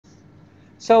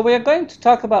So we are going to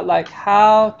talk about like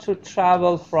how to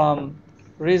travel from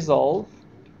Resolve.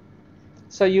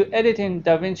 So you edit in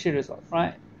DaVinci Resolve,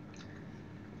 right?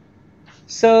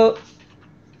 So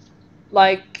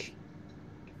like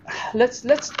let's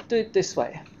do it this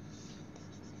way.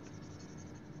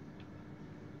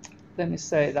 Let me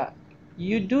say that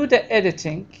you do the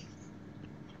editing.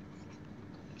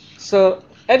 So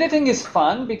editing is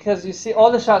fun because you see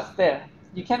all the shots there.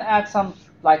 You can add some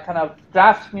like kind of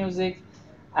draft music,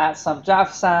 add some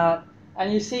draft sound,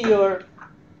 and you see your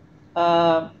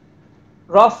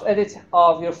rough edit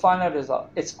of your final result.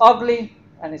 It's ugly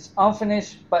and it's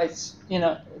unfinished, but it's, you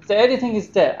know, the editing is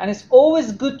there, and it's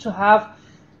always good to have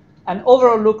an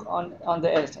overall look on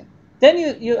the editing.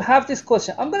 Then you have this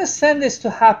question. I'm going to send this to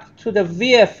the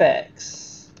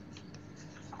VFX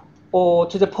or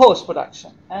to the post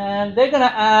production, and they're going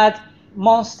to add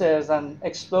monsters and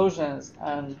explosions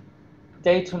and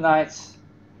day to night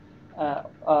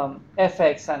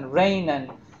effects and rain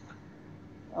and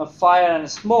fire and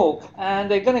smoke, and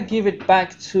they're going to give it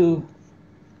back to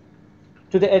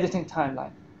the editing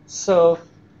timeline. So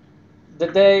the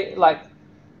day, like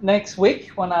next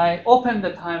week, when I open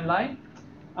the timeline,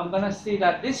 I'm going to see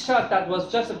that this shot that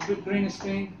was just a green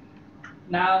screen,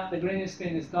 now the green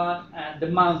screen is gone and the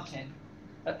mountain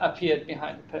that appeared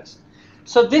behind the person.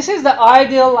 So this is the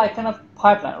ideal like kind of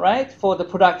pipeline, right, for the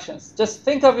productions. Just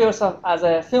think of yourself as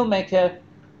a filmmaker.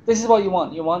 This is what you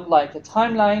want. You want like a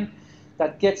timeline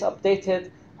that gets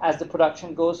updated as the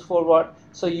production goes forward.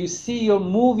 So you see your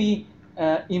movie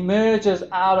emerges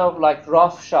out of like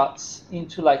rough shots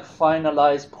into like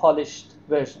finalized, polished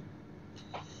version.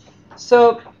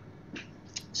 So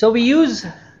we use,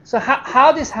 so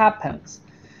how this happens.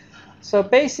 So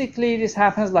basically this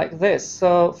happens like this.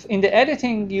 So in the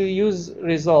editing you use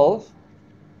Resolve,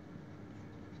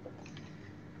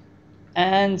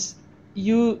 and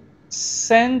you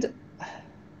send,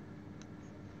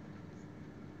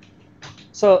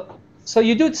 so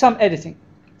you do some editing.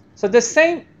 So the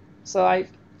same, so I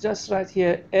just write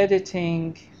here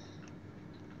editing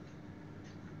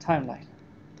timeline.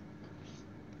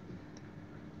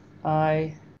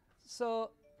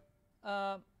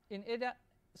 In edit,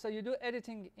 so you do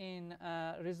editing in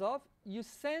Resolve. You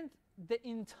send the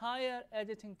entire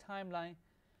editing timeline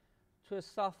to a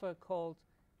software called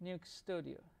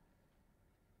NukeStudio.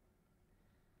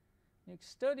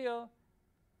 NukeStudio,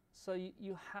 so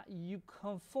you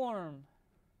conform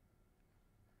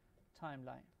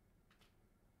timeline.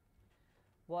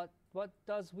 What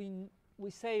does we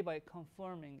say by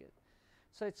conforming it?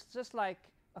 So it's just like,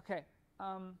 okay,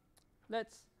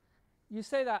 you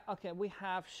say that, okay, we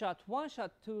have shot 1,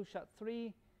 shot 2, shot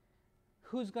 3.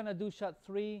 Who's going to do shot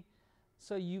 3?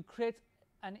 So you create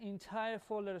an entire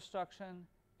folder instruction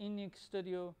in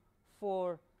NukeStudio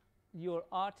for your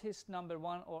artist number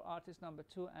 1 or artist number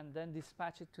 2, and then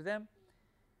dispatch it to them.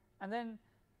 And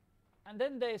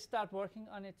then they start working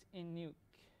on it in Nuke.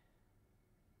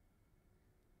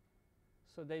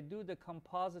 So they do the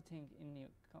compositing in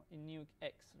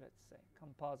NukeX, let's say,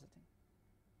 compositing.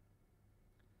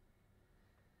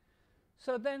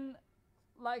 So then,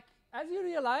 like, as you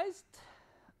realized,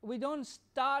 we don't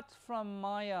start from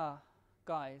Maya,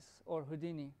 guys, or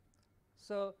Houdini.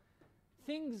 So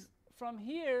things from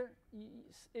here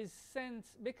is sent,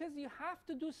 because you have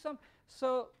to do some.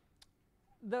 So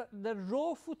the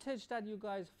raw footage that you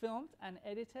guys filmed and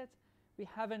edited, we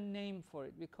have a name for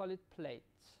it. We call it plate.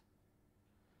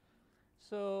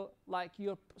 So like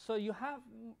you have,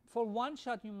 for one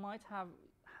shot you might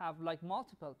have like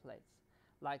multiple plates,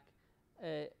 like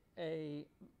a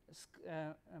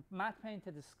matte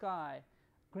painted sky,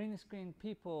 green screen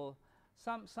people,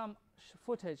 some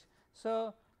footage.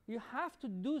 So you have to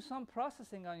do some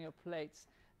processing on your plates.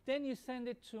 Then you send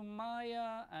it to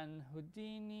Maya and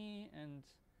Houdini and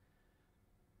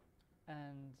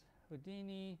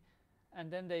Houdini,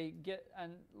 and then they get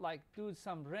and like do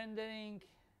some rendering.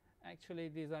 Actually,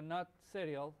 these are not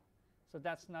serial, so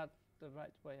that's not the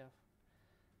right way of.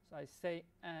 So I say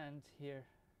and here.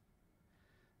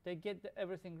 They get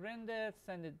everything rendered,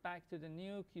 send it back to the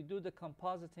Nuke. You do the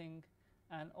compositing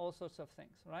and all sorts of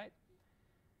things, right?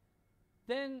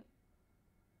 Then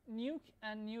Nuke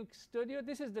and NukeStudio.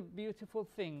 This is the beautiful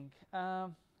thing.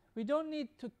 We don't need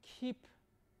to keep.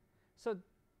 So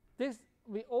this,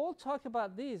 we all talk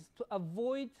about these to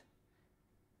avoid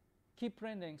keep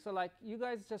rendering. So like you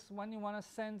guys, just when you want to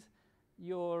send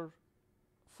your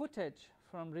footage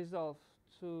from Resolve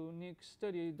to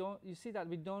NukeStudio, you see that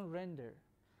we don't render.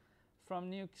 From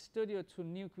NukeStudio to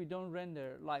Nuke, we don't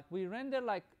render. Like we render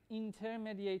like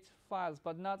intermediate files,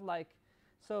 but not like.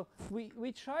 So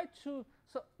we try to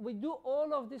So we do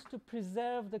all of this to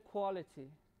preserve the quality.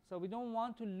 So we don't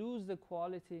want to lose the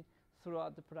quality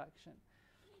throughout the production.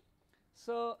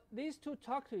 So these two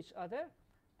talk to each other,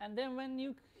 and then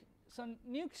when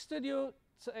NukeStudio,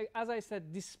 so as I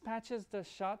said, dispatches the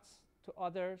shots to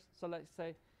others. So let's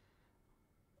say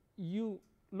you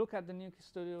look at the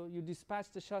NukeStudio, you dispatch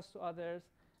the shots to others,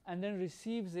 and then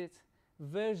receives it,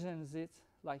 versions it,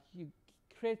 like you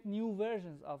create new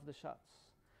versions of the shots.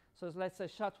 So let's say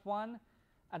shot 1,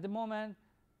 at the moment,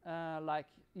 like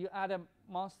you add a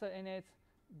monster in it,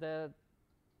 the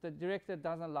director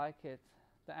doesn't like it,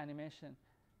 the animation.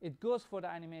 It goes for the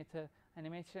animator,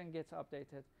 animation gets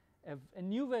updated. A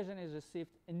new version is received,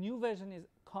 a new version is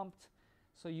comped,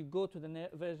 so you go to the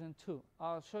version 2.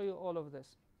 I'll show you all of this.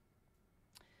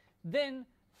 Then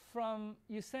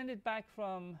you send it back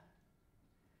from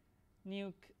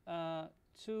Nuke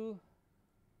to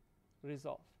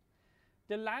Resolve.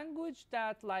 The language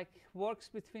that like works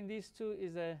between these two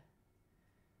is a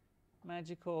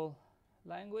magical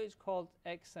language called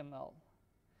XML.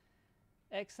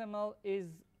 XML is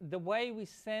the way we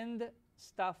send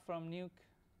stuff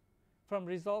from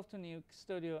Resolve to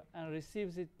NukeStudio and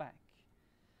receives it back.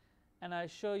 And I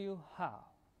show you how.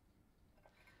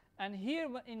 And here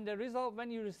in the Resolve,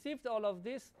 when you received all of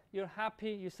this, you're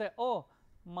happy. You say, oh,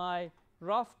 my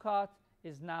rough cut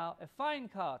is now a fine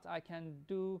cut. I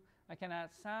can add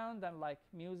sound and like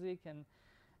music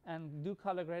and do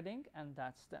color grading, and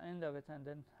that's the end of it, and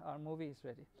then our movie is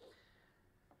ready.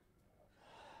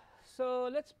 So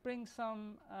let's bring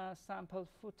some sample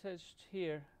footage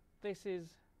here. This is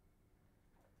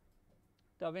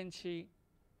DaVinci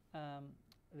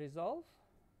Resolve,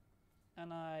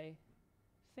 and I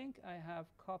think I have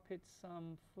copied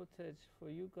some footage for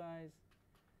you guys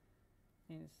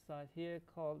inside here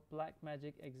called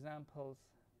Blackmagic examples.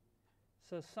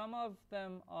 So some of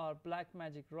them are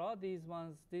Blackmagic raw, these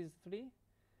 3.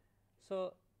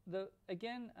 So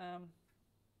again,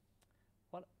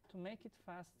 to make it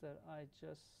faster,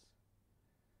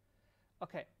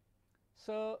 okay.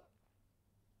 So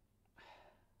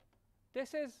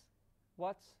this is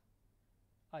what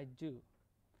I do,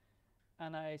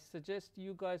 and I suggest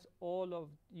you guys, all of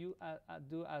you,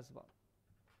 do as well.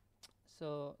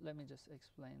 So let me just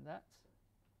explain that.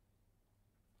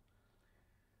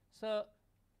 So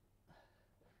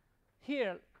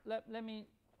here, let me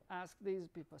ask these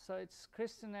people. So it's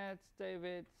Christinet,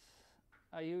 David,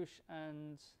 Ayush,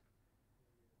 and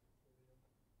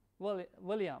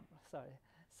William. Sorry.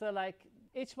 So like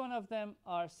each one of them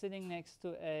are sitting next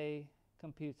to a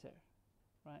computer,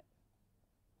 right?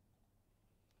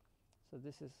 So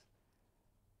this is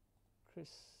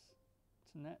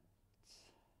Christinet.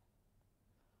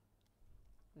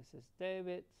 This is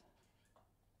David.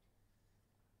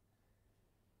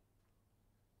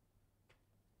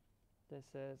 This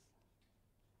is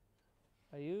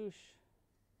Ayush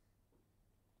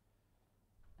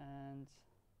and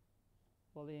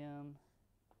William.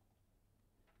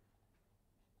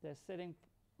 They're sitting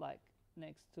like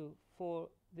next to 4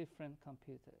 different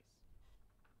computers.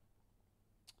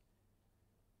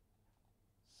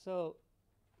 So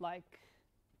like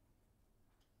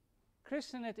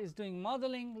Christianet is doing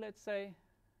modeling, let's say.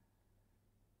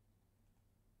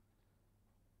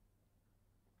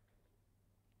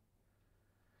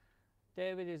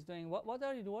 David is doing, what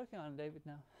are you working on, David,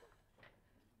 now? Modeling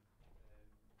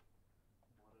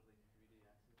 3D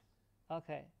assets.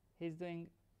 Okay, he's doing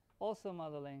also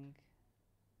modeling.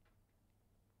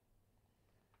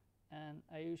 And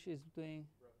Ayush is doing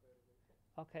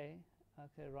Rough editing.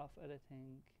 Okay, rough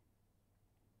editing.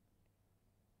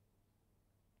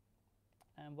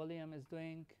 And William is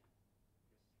doing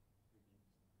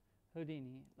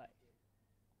Houdini, like.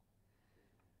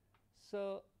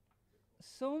 So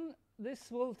soon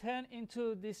this will turn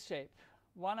into this shape.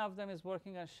 One of them is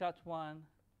working on shot 1.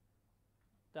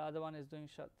 The other one is doing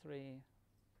shot 3.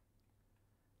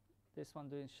 This one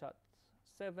doing shot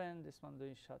 7. This one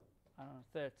doing shot, I don't know,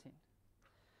 13.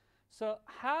 So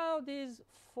how these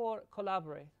 4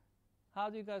 collaborate? How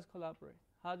do you guys collaborate?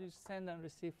 How do you send and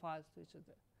receive files to each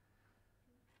other?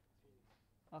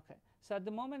 Okay, so at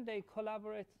the moment they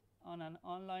collaborate on an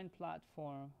online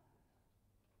platform.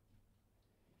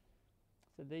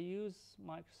 So they use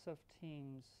Microsoft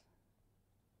Teams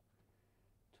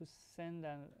to send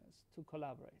and to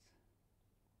collaborate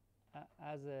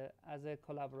as a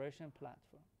collaboration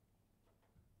platform.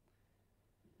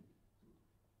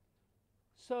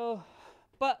 So,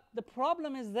 but the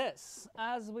problem is this: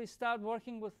 as we start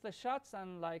working with the shots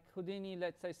and like Houdini,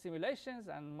 let's say simulations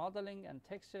and modeling and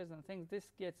textures and things, this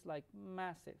gets like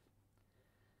massive.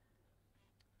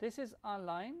 This is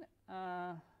online.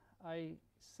 I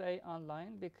say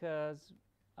online because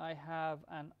I have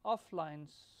an offline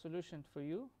solution for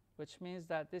you, which means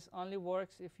that this only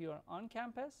works if you are on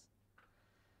campus.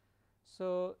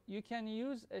 So you can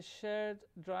use a shared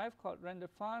drive called render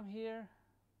farm here,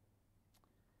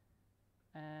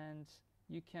 and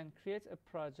you can create a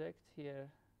project here.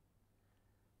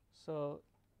 So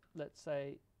let's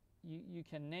say you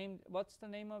can name, what's the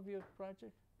name of your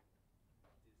project?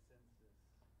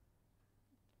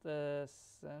 The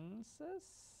census.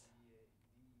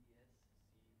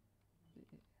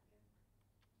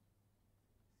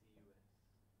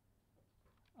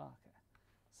 Okay,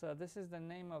 so this is the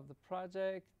name of the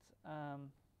project.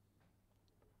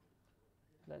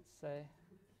 Let's say,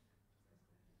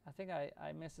 I think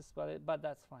I misspelled it, but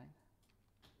that's fine.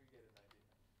 We get an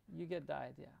idea. You get the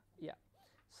idea, yeah.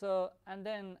 So, and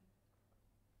then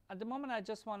at the moment I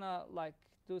just want to like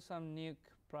do some Nuke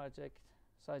project.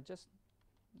 So I just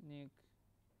Nuke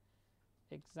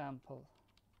example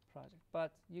project,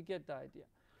 but you get the idea.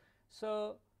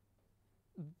 So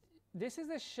this is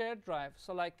a shared drive,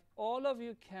 so like all of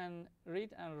you can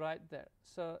read and write there.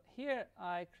 So here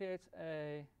I create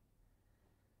a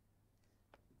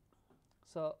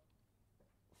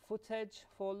footage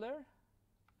folder,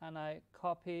 and I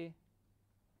copy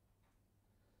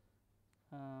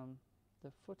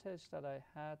the footage that I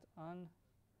had on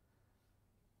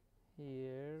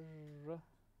here,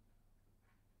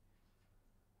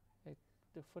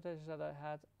 the footage that I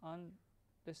had on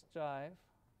this drive.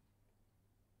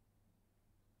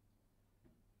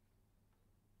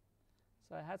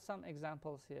 So I had some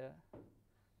examples here,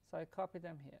 so I copy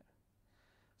them here.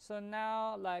 So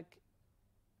now, like,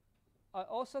 I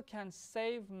also can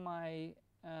save my,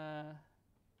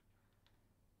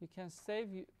 you can save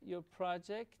your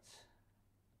project.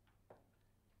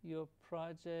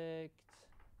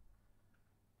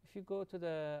 If you go to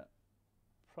the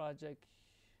project,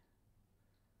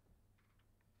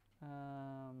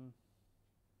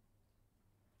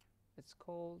 it's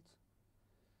called,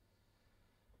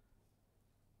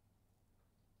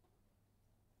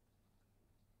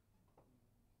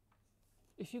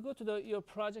 if you go to your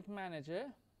project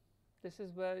manager, this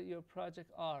is where your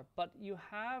projects are. But you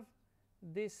have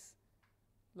this,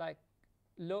 like,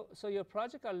 so your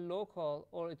projects are local,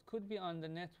 or it could be on the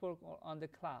network or on the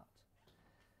cloud.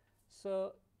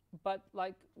 So, but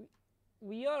like,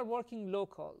 we are working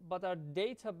local, but our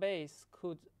database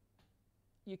could,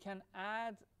 you can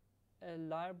add a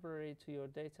library to your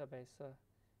database. So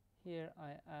here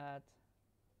I add,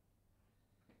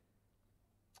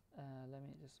 let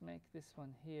me just make this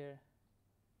one here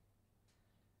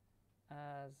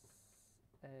as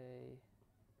a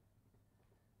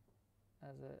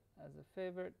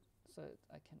favorite, so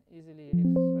I can easily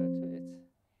refer to it.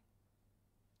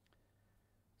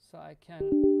 So I can,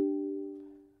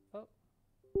 oh,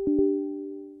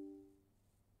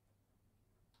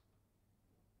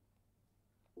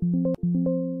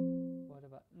 what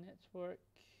about network?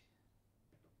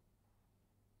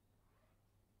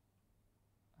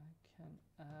 I can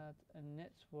add a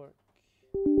network.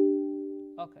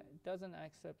 Okay, it doesn't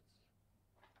accept,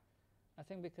 I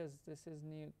think because this is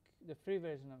Nuke, the free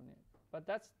version of Nuke. But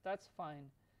that's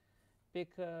fine,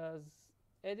 because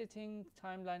editing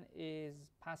timeline is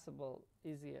passable,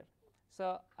 easier.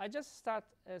 So I just start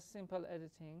a simple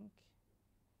editing,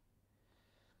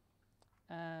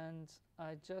 and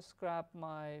I just grab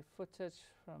my footage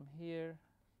from here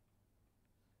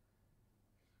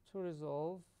to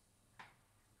resolve.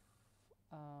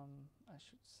 I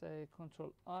should say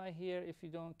Control I here if you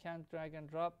can't drag and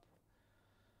drop.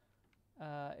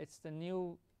 It's the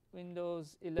new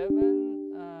Windows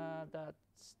 11 that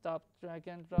stopped drag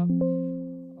and drop.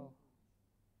 Oh,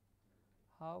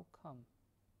 how come?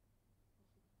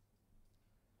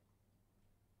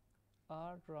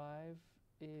 Our drive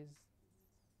is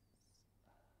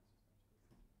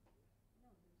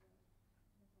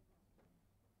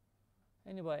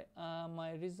anyway.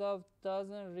 My resolve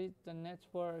doesn't read the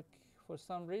network for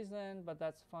some reason, but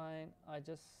that's fine. I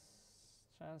just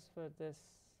transfer this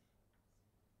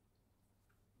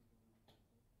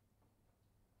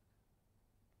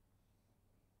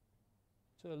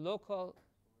to a local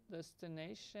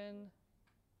destination,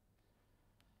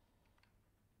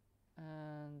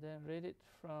 and then read it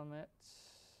from it.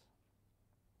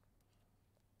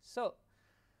 So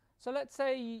let's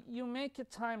say you make a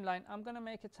timeline. I'm going to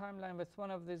make a timeline with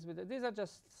one of these videos. These are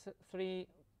just 3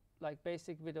 like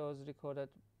basic videos recorded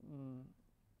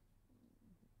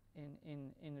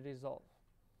in Resolve.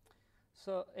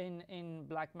 So in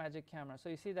Blackmagic camera. So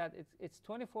you see that it's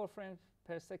 24 frames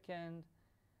per second.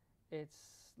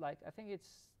 It's like, I think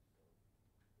it's,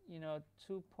 you know,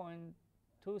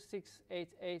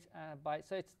 2688 bytes.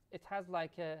 So it has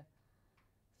like a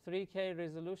 3K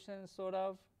resolution sort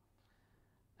of.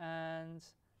 And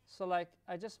so like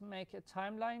I just make a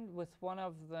timeline with one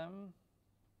of them.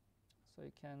 So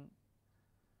you can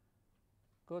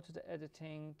go to the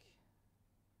editing,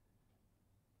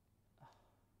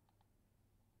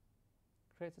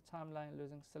 create a timeline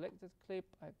using selected clip.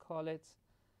 I call it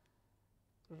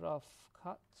rough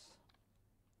cut,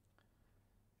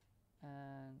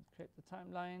 and create the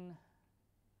timeline,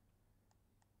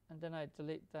 and then I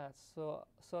delete that so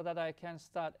that I can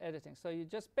start editing. So you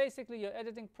just basically, your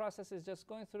editing process is just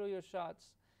going through your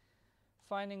shots,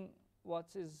 finding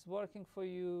what is working for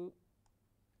you,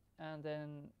 and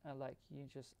then like you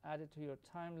just add it to your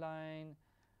timeline.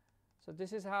 So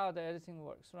this is how the editing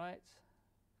works, right?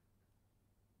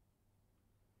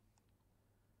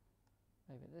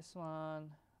 Maybe this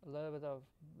one, a little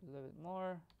bit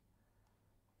more.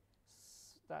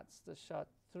 That's the shot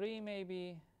 3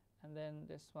 maybe, and then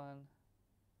this one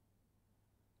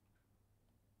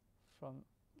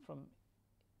from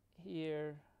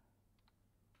here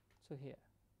to here.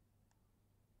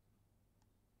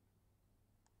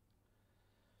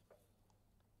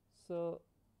 So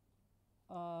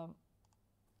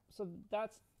so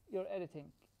that's your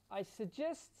editing. I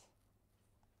suggest,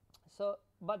 so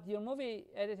but your movie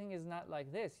editing is not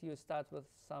like this. You start with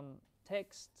some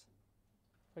text,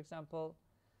 for example.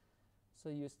 So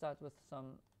you start with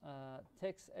some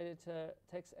text editor,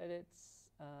 text edits,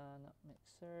 not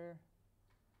mixer.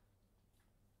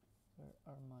 Where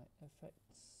are my effects?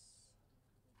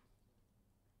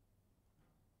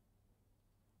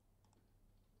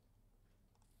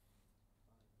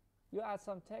 You add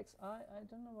some text. I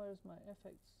don't know where's my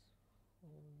effects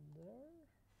folder.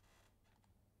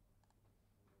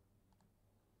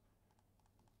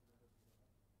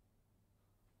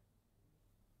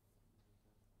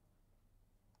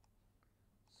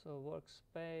 So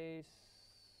workspace,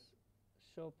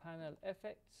 show panel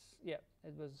effects. Yeah,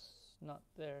 it was not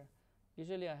there.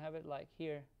 Usually I have it like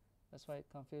here. That's why it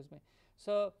confused me.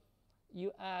 So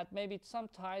you add maybe some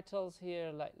titles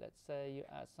here, like let's say you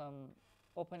add some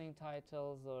opening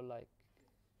titles, or like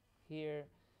here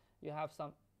you have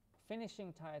some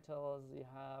finishing titles. You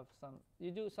have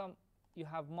some, you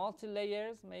have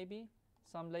multi-layers, maybe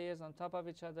some layers on top of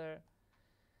each other.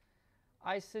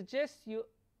 I suggest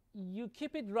you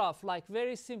keep it rough, like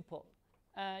very simple.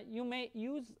 You may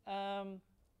use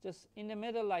just in the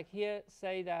middle, like here,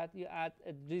 say that you add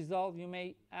a dissolve. You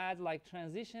may add like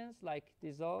transitions, like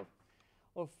dissolve,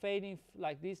 or fading,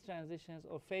 like these transitions,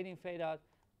 or fading, fade out.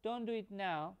 Don't do it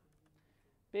now,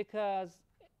 because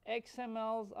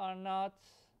XMLs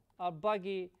are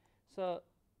buggy. So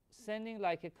sending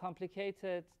like a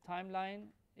complicated timeline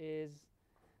is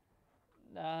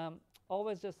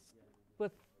always just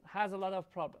has a lot of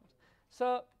problems.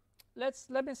 So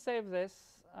let me save this.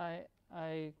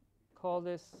 I call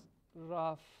this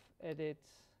rough edit,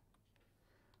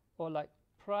 or like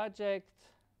project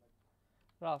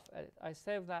rough edit. I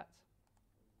save that.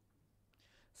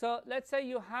 So let's say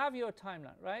you have your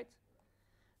timeline, right?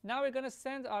 Now we're going to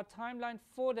send our timeline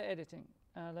for the editing.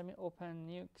 Let me open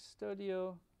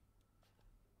NukeStudio.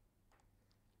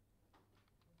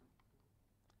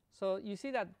 So you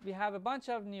see that we have a bunch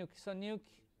of Nuke. So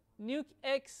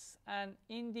NukeX and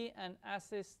Indie and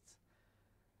Assist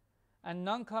and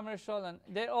non-commercial, and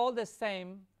they're all the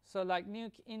same. So like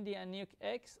Nuke, Indie, and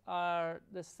NukeX are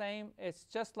the same. It's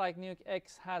just like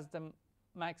NukeX has the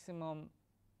maximum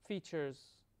features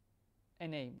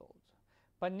enabled.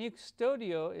 But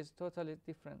NukeStudio is totally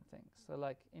different thing. So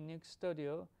like in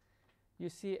NukeStudio, you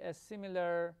see a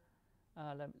similar,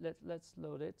 let's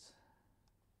load it.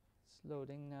 It's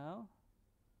loading now.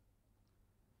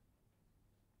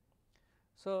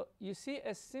 So you see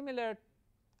a similar,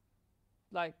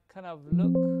 like kind of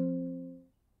look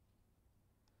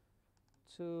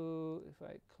to, if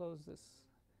I close this,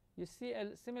 you see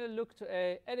a similar look to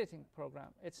a editing program.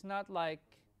 It's not like,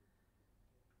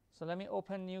 so let me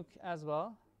open Nuke as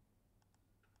well.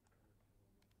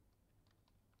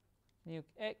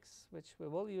 NukeX, which we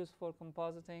will use for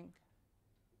compositing.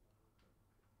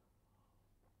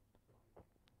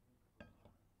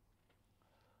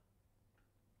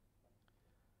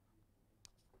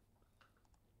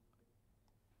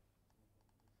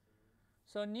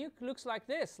 So Nuke looks like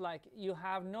this. Like you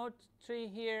have node tree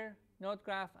here, node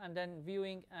graph, and then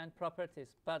viewing and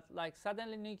properties. But like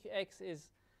suddenly NukeX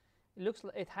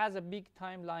it has a big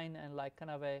timeline and like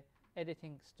kind of a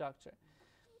editing structure.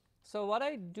 So what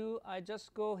I do, I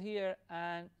just go here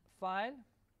and File,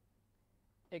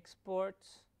 Export.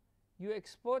 You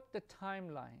export the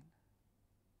timeline.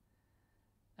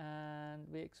 and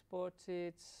we export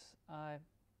it.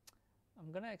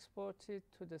 I'm gonna export it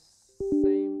to the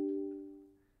same.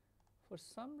 For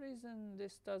some reason,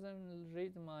 this doesn't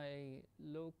read my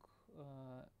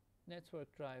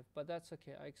network drive, but that's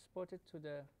okay. I export it to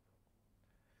the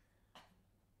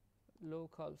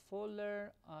local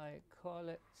folder. I call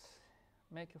it,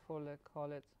 make a folder,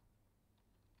 call it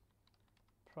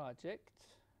project.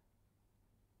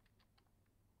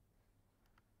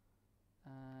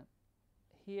 And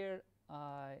here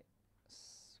I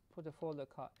put a folder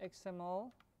called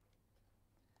XML.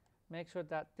 Make sure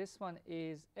that this one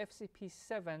is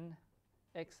FCP7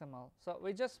 XML. So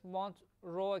we just want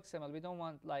raw XML. We don't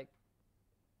want like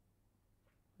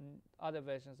other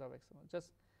versions of XML.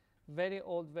 Just very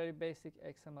old, very basic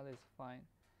XML is fine.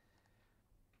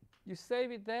 You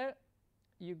save it there.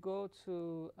 You go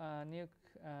to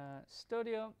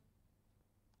NukeStudio.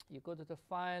 You go to the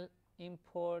file,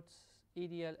 import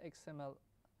EDL XML,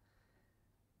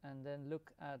 and then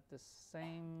look at the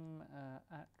same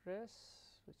address,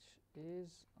 which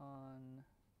is on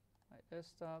my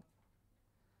desktop.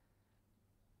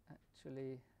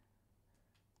 Actually,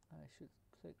 I should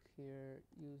click here,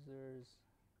 users,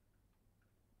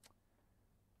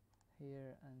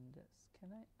 here, and this. Can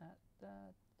I add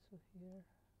that to here?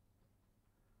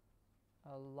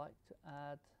 I'd like to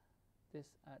add this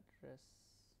address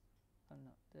on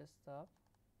desktop.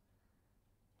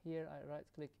 Here I right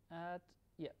click, add.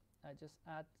 Yeah, I just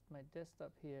add my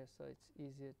desktop here, so it's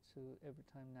easier to every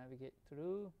time navigate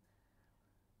through.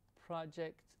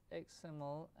 Project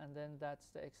XML, and then that's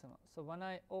the XML. So when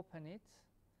I open it,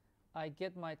 I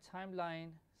get my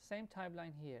timeline, same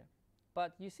timeline here.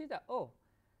 But you see that, oh,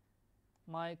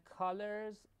 my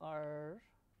colors are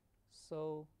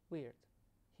so weird.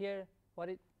 Here, what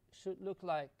it should look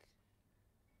like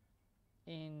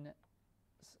in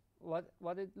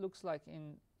what it looks like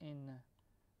in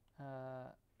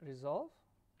Resolve.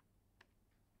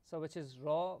 So which is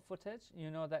raw footage. You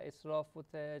know that it's raw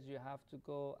footage. You have to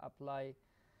go apply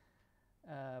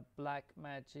black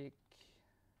magic,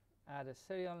 add a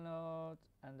serial node,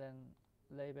 and then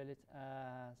label it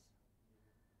as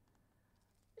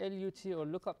LUT or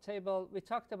lookup table. We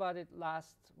talked about it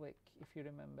last week, if you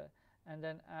remember. And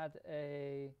then add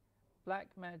a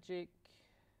black magic,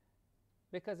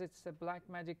 because it's a black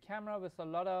magic camera with a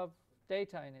lot of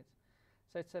data in it.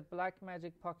 So it's a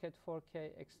Blackmagic Pocket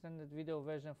 4K extended video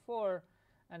version 4,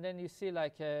 and then you see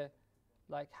like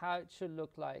how it should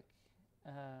look like.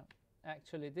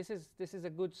 Actually, this is a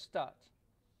good start.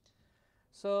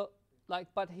 So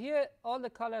but here all the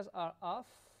colors are off.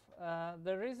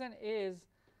 The reason is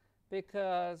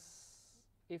because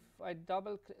if I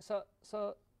double click,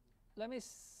 so let me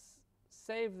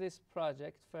save this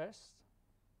project first.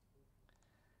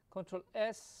 Control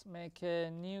S, make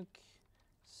a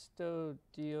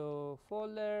NukeStudio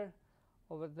folder.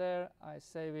 Over there, I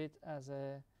save it as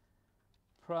a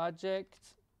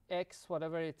project X,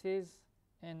 whatever it is,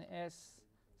 NS,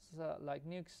 so like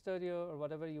NukeStudio or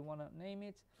whatever you want to name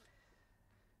it.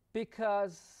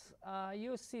 Because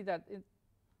you see that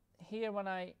here when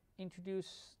I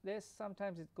introduce this,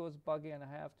 sometimes it goes buggy and I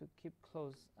have to keep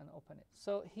close and open it.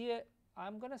 So here,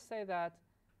 I'm going to say that,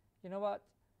 you know what?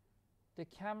 The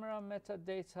camera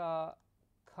metadata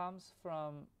comes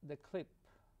from the clip.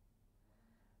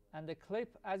 And the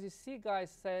clip, as you see,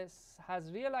 guys,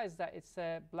 has realized that it's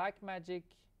a Blackmagic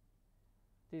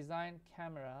design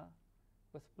camera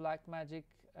with Blackmagic,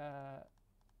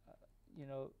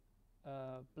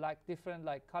 different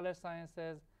like color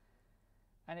sciences.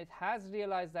 And it has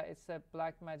realized that it's a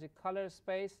Blackmagic color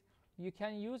space. You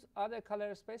can use other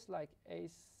color space like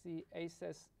ACES-APO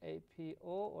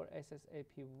or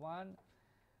ACES-AP1,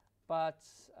 but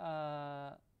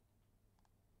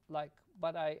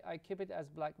I keep it as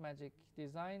Blackmagic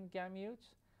design gamut.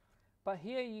 But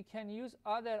here you can use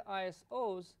other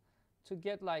ISOs to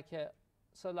get like a,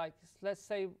 let's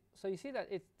say, so you see that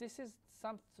this is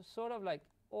some sort of like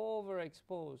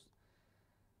overexposed.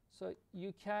 So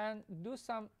you can do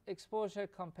some exposure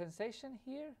compensation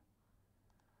here.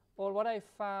 Or what I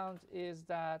found is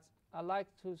that I like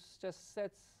to just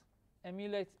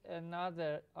emulate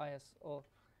another ISO.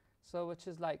 So which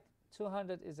is like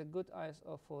 200 is a good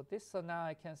ISO for this. So now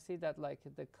I can see that like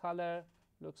the color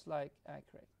looks like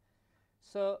accurate.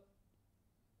 So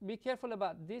be careful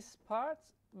about this part.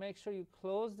 Make sure you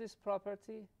close this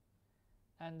property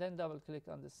and then double click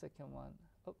on the second one.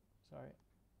 Oh, sorry.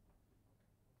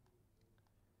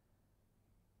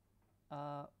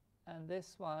 And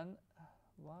this one,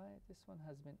 why this one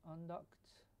has been undocked?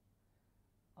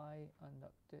 I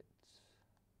undocked it.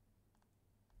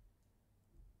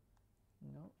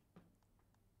 No.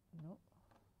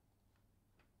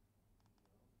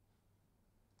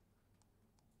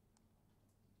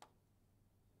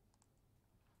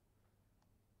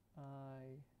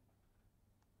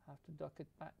 to dock it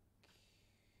back.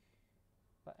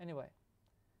 But anyway,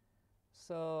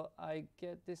 so I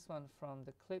get this one from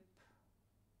the clip,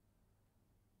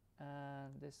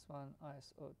 and this one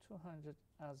ISO 200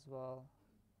 as well,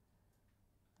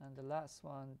 and the last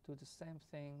one do the same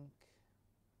thing.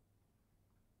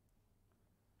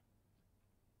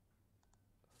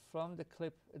 From the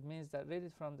clip, it means that read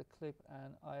it from the clip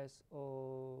and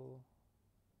ISO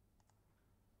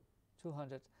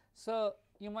 200. So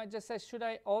you might just say, should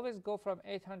I always go from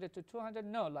 800 to 200?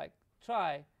 No, like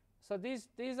try. So these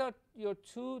are your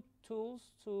two tools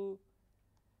to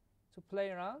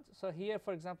play around. So here,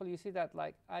 for example, you see that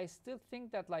like I still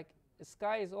think that like the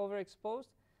sky is overexposed.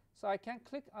 So I can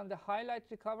click on the highlight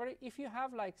recovery. If you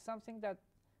have like something that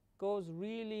goes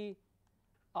really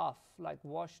off, like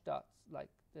wash dots, like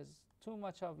there's too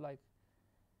much of like,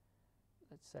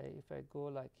 let's say if I go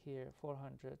like here,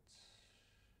 400,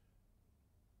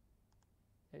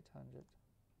 800.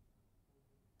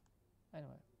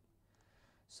 Anyway,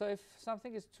 so if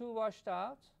something is too washed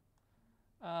out,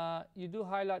 you do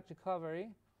highlight recovery,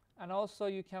 and also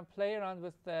you can play around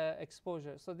with the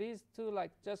exposure. So these two,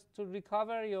 like just to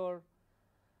recover your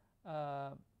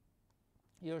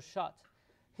shot.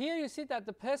 Here you see that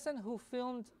the person who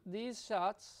filmed these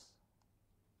shots,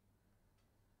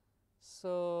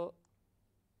 so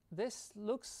this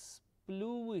looks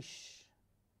bluish.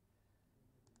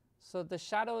 So the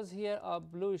shadows here are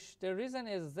bluish. The reason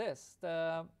is this: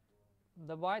 the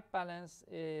white balance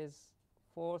is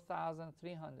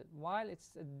 4,300. While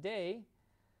it's a day,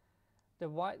 the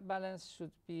white balance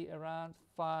should be around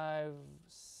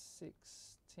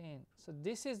 516. So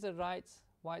this is the right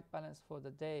white balance for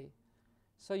the day.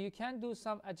 So you can do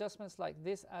some adjustments like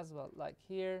this as well. Like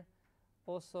here,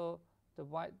 also the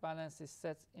white balance is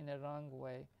set in a wrong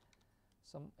way.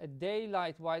 So a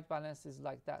daylight white balance is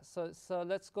like that. So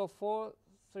let's go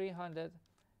 4,300.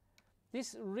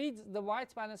 This reads the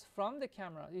white balance from the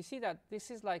camera. You see that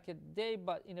this is like a day,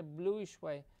 but in a bluish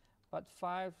way. But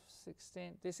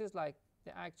 5:16, this is like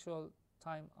the actual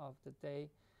time of the day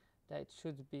that it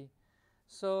should be.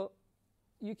 So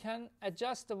you can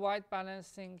adjust the white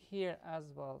balancing here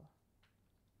as well.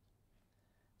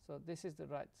 So this is the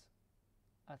right,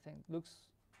 I think, looks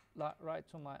right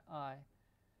to my eye.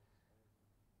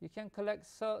 You can collect.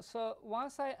 So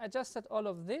once I adjusted all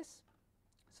of this,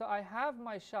 so I have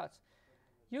my shots.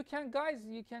 You can, guys,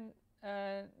 you can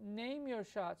name your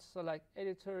shots. So like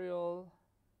editorial.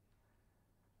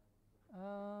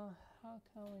 How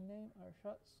can we name our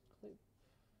shots? Clip.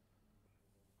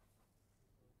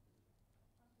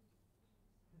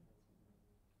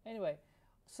 Anyway,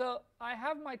 so I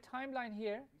have my timeline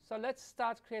here. So let's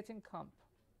start creating comp.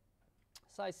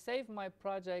 So I save my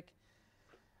project,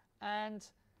 and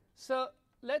so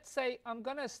let's say I'm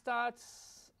going to start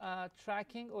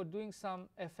tracking or doing some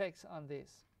effects on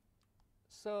this.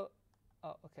 So,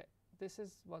 oh, OK, this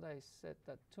is what I said,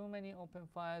 that too many open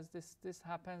files. This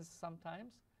happens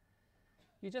sometimes.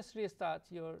 You just restart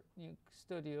your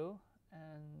NukeStudio,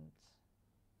 and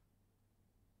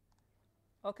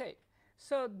OK.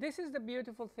 So this is the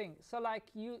beautiful thing. So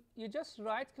like you just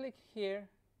right-click here.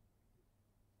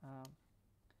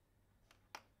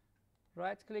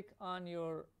 Right-click on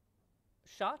your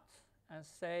shot and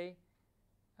say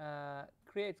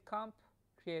create comp,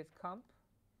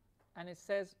 and it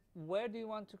says where do you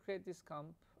want to create this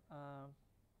comp?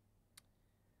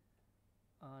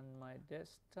 On my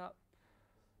desktop.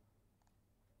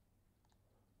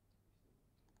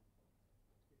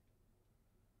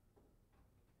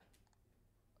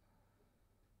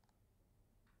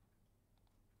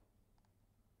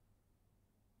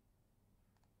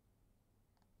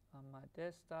 On my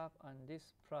desktop, on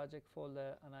this project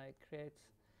folder, and I create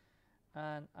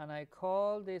and I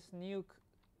call this Nuke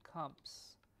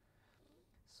comps.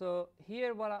 So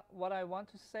here what I want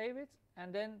to save it,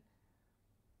 and then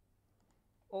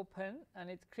open, and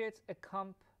it creates a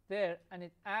comp there, and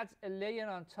it adds a layer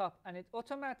on top, and it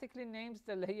automatically names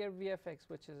the layer VFX,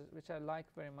 which I like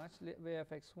very much.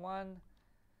 VFX1.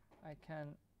 I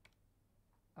can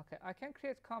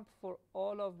create comp for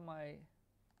all of my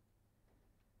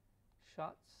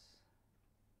shots.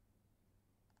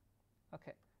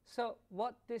 Okay, so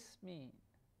what this means?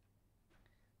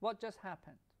 What just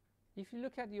happened? If you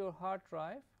look at your hard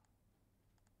drive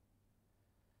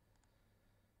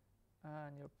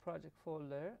and your project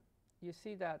folder, you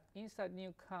see that inside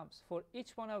new comps for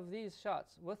each one of these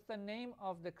shots with the name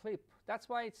of the clip. That's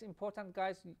why it's important,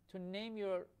 guys, to name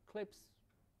your clips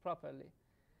properly.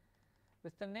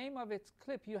 With the name of its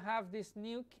clip, you have this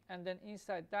nuke, and then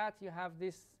inside that you have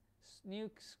this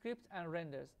nuke script and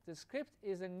renders. The script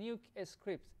is a nuke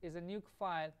script, is a nuke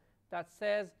file that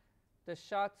says the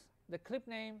shot the clip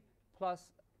name plus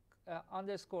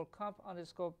underscore comp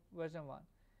underscore version 1.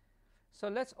 So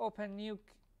let's open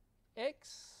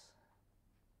NukeX.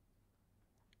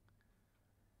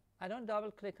 I don't double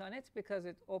click on it because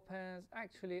it opens.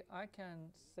 Actually, I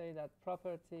can say that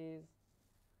properties,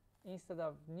 instead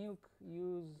of nuke,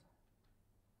 use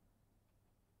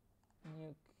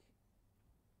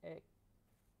NukeX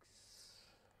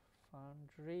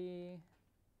Foundry.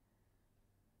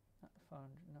 Not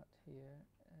found, not here.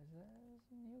 Is there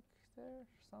nuke there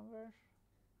somewhere?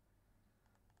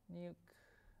 Nuke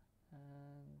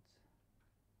and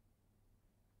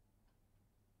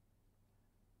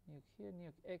nuke here,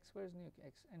 NukeX. Where's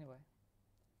NukeX? Anyway,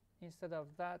 instead of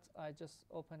that, I just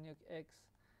open NukeX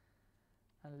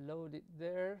and load it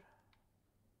there.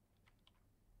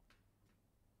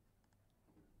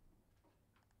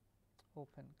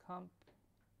 Open comp.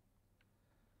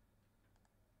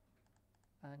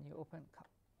 And you open comp.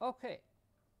 OK.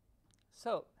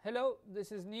 So hello,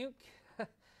 this is Nuke.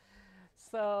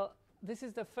 So this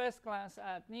is the first glance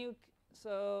at Nuke.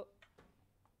 So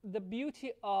the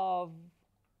beauty of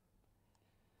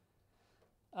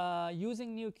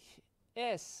using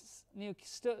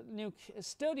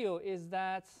NukeStudio is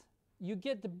that you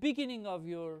get the beginning of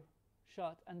your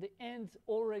shot and the end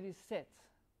already set.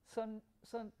 So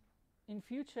in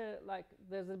future, like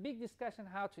there's a big discussion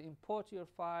how to import your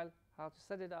file, how to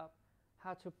set it up,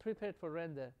 how to prepare it for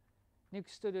render.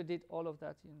 NukeStudio did all of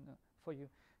that for you.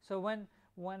 So when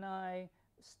I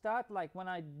start, like when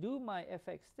I do my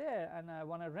FX there and I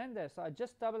want to render, so I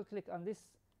just double click on this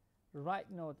right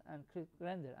node and click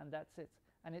render, and that's it.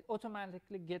 And it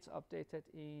automatically gets updated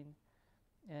in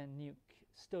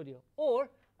NukeStudio. Or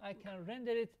I can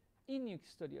render it in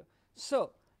NukeStudio.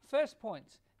 So first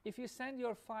point, if you send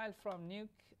your file from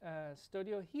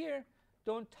NukeStudio here,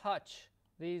 don't touch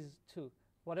these two.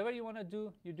 Whatever you want to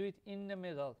do, you do it in the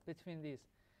middle between these.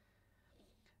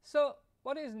 So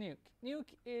what is Nuke?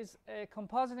 Nuke is a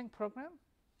compositing program,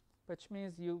 which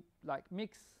means you like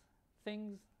mix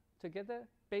things together.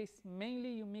 Mainly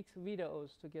you mix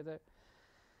videos together.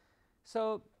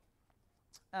 So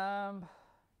and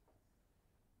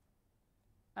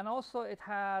also it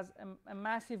has a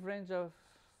massive range of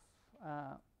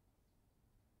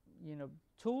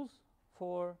tools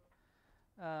for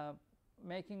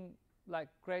making like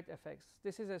great effects.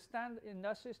 This is a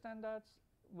industry standards.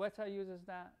 Weta uses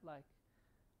that. Like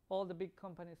all the big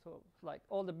companies, so like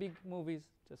all the big movies,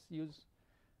 just use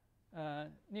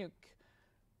Nuke.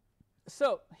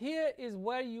 So here is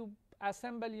where you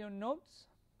assemble your nodes.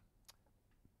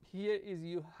 Here is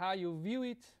how you view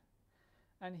it,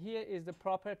 and here is the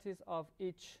properties of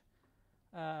each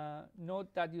node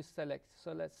that you select.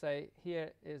 So let's say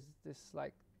here is this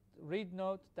like read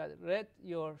node that read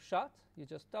your shot. You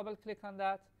just double click on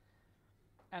that,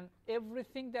 and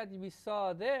everything that we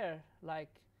saw there, like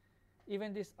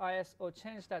even this ISO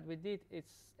change that we did,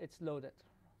 it's loaded.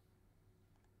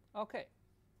 OK.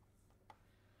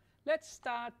 Let's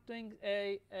start doing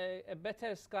a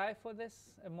better sky for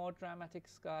this, a more dramatic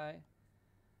sky.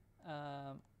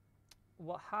 How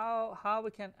we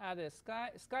can add a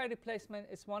sky replacement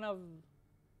is one of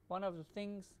the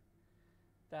things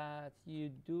that you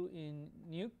do in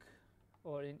Nuke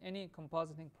or in any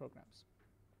compositing programs.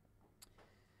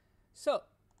 So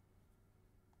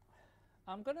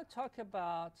I'm going to talk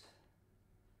about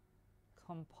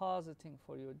compositing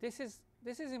for you. This is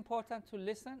important to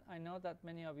listen. I know that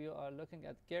many of you are looking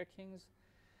at Gherkins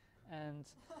and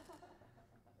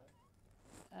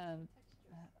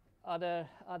other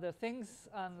things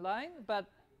online, but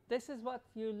this is what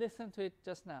you listened to it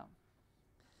just now.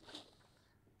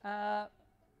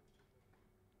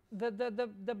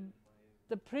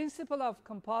 The principle of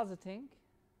compositing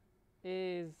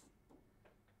is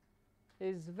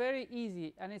very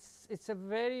easy, and it's a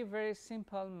very, very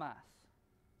simple math.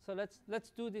 So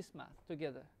let's do this math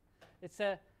together. It's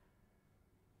a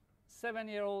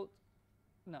 7-year-old,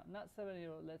 no, not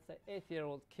 7-year-old, let's say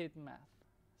 8-year-old kid math.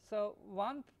 So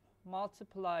 1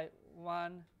 multiply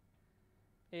 1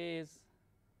 is,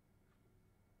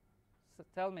 so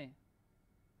tell me.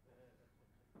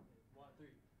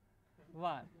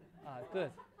 1.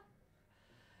 Good.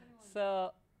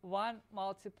 So 1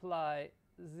 multiply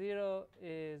 0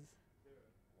 is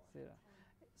 0.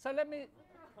 So let me.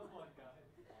 Come on, guys.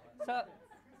 So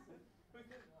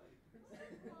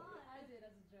I did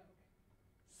as a joke.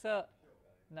 So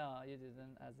no, you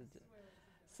didn't as a joke.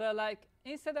 So like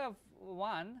instead of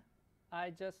 1, I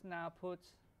just now put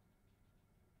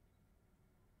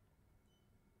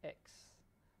x.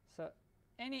 So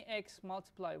any x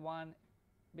multiply 1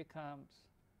 becomes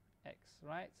x,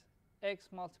 right?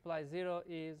 X multiply 0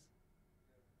 is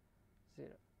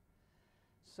 0.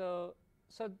 So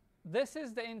this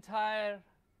is the entire,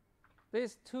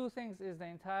 these two things is the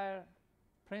entire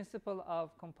principle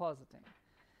of compositing.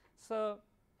 So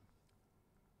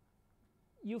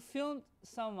you filmed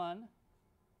someone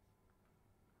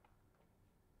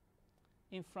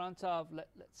in front of,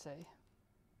 let's say,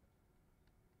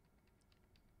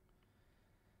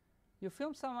 you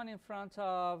film someone in front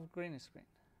of green screen.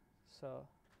 So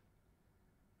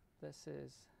this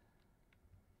is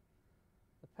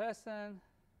the person,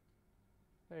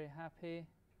 very happy,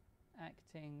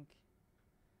 acting.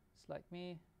 It's like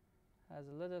me, has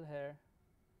a little hair,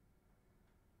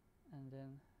 and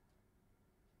then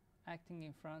acting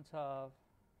in front of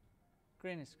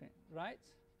green screen, right?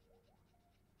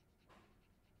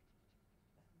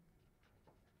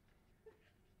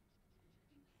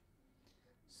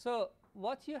 So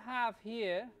what you have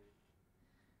here,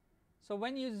 so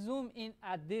when you zoom in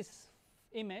at this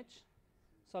image,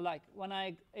 so like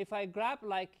if I grab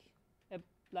like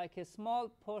a small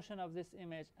portion of this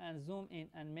image and zoom in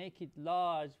and make it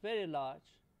large, very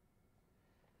large,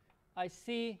 I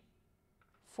see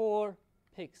 4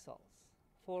 pixels,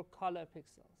 4 color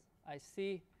pixels. I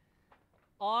see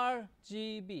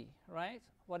RGB, right?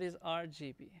 What is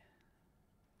RGB?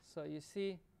 So you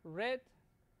see red,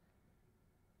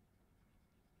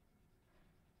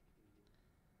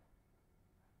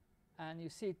 and you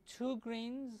see 2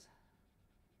 greens,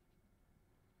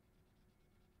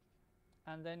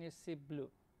 and then you see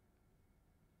blue.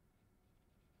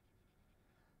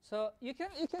 So you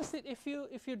can see if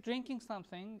you're drinking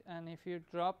something and if you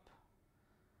drop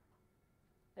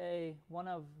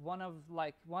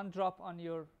one drop on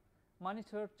your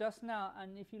monitor just now,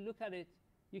 and if you look at it,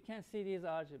 you can see these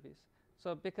RGBs.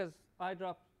 So because eye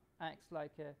drop acts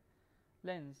like a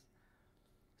lens.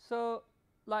 So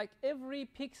like every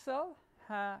pixel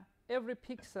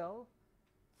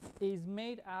is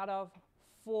made out of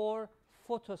 4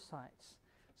 photosites.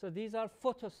 So these are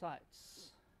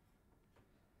photosites.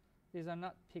 These are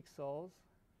not pixels.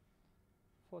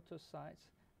 Photosites.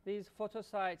 These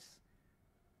photosites,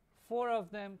 4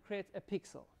 of them create a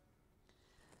pixel.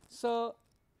 So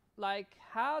like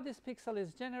how this pixel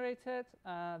is generated,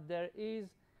 there is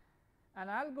an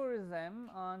algorithm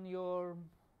on your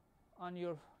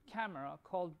camera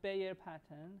called Bayer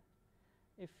pattern.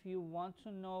 If you want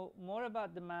to know more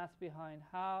about the math behind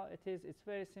how it is, it's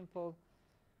very simple.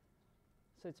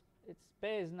 So it's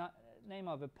Bayer is not name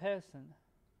of a person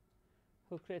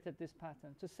who created this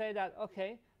pattern to say that,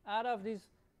 okay, out of these,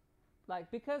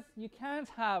 like, because you can't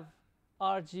have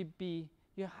RGB,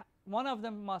 one of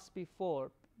them must be 4,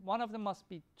 one of them must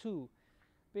be 2,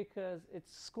 because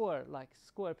it's square, like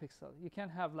square pixel. You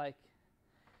can't have like,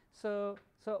 so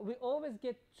we always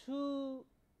get two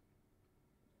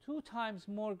times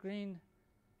more green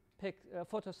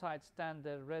photosites than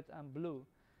the red and blue.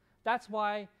 That's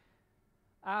why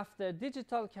after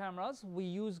digital cameras we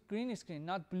use green screen,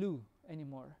 not blue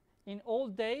anymore. In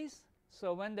old days,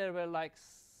 so when there were like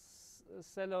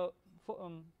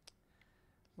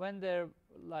when there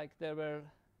were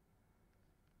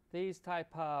these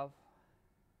type of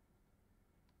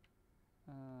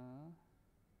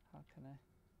how can I?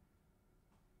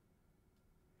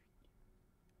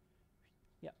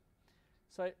 Yeah.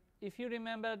 So if you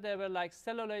remember, there were like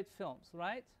celluloid films,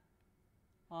 right?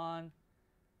 On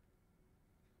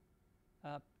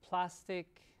plastic.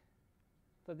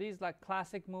 So these like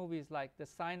classic movies, like the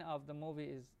sign of the movie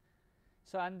is.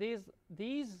 So and these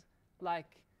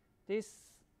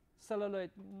celluloid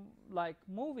like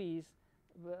movies,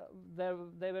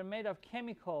 they were made of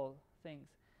chemical things,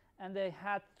 and they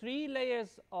had 3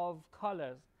 layers of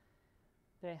colors.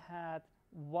 They had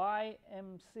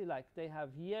YMC, like they have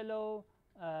yellow,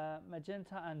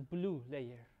 magenta, and blue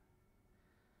layer.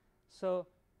 So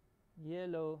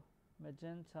yellow,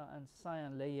 magenta, and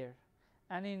cyan layer.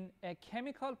 And in a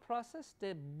chemical process,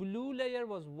 the blue layer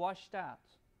was washed out.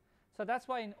 So that's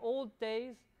why in old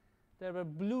days there were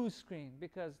blue screen,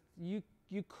 because you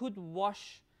could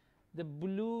wash the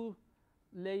blue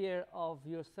layer of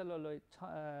your celluloid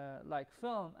like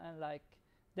film, and like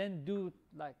then do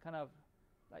like kind of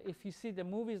like if you see the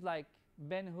movies like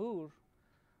Ben-Hur or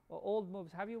old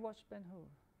movies. Have you watched Ben-Hur?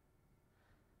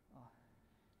 Oh,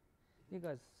 you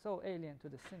guys so alien to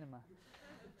the cinema.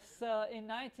 So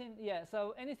in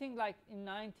so anything like in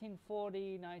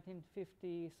 1940,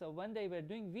 1950, so when they were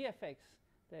doing VFX,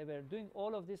 they were doing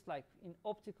all of this like in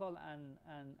optical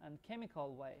and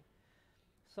chemical way.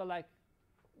 So like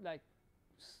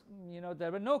you know,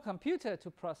 there were no computer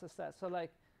to process that. So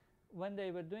like when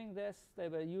they were doing this, they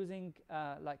were using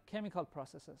like chemical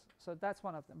processes. So that's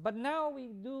one of them. But now we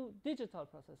do digital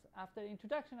process after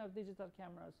introduction of digital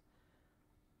cameras.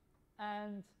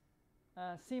 and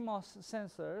CMOS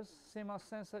sensors. CMOS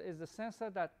sensor is the sensor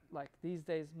that, like these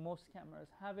days, most cameras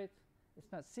have it.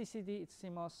 It's not CCD, it's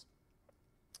CMOS.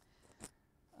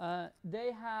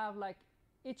 They have like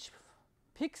each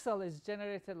pixel is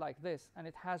generated like this, and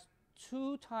it has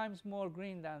 2 times more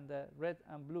green than the red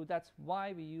and blue. That's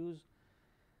why we use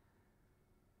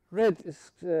red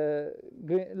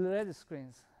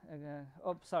screens.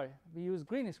 We use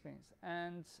green screens,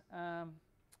 and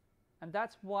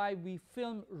that's why we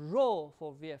film RAW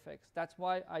for VFX. That's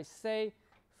why I say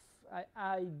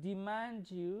I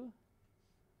demand you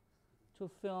to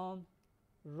film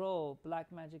RAW,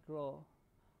 Blackmagic RAW,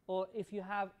 or if you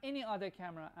have any other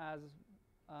camera, as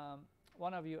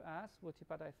one of you asked,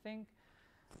 Wutipat, I think,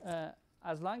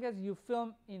 as long as you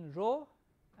film in RAW,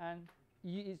 and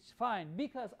it's fine,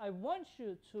 because I want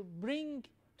you to bring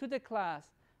to the class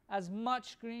as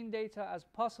much green data as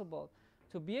possible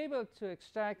to be able to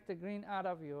extract the green out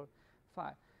of your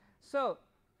file. So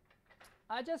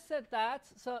I just said that.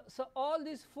 So all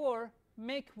these 4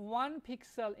 make 1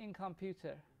 pixel in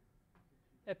computer,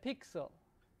 a pixel.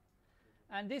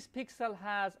 And this pixel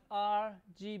has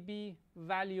RGB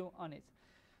value on it.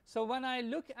 So when I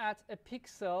look at a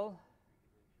pixel,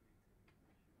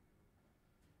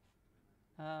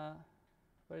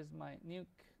 where is my Nuke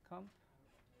comp?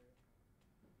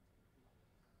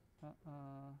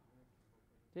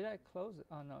 Did I close it?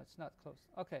 Oh, no, it's not closed.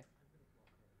 OK.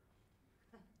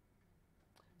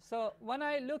 So when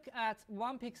I look at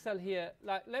 1 pixel here,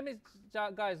 like, let me,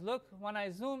 guys, look. When I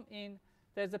zoom in,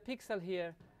 there's a pixel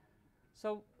here.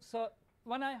 So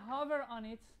when I hover on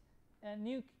it,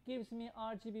 Nuke gives me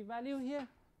RGB value here.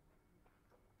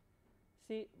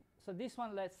 See, so this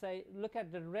one, let's say, look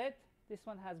at the red. This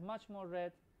one has much more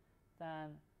red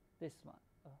than this one.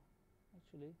 Oh,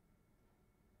 actually,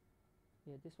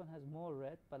 yeah, this one has more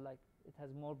red, but like it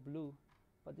has more blue.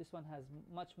 But this one has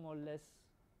much more less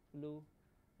blue,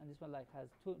 and this one like has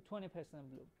 20%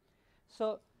 blue.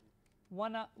 So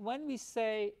when we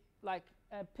say like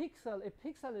a pixel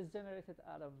is generated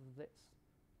out of this.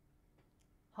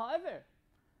 However,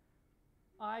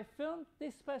 I filmed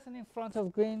this person in front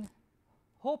of green,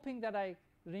 hoping that I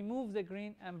remove the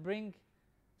green and bring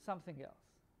something else,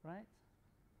 right?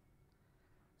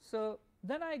 So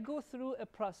then I go through a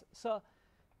process. So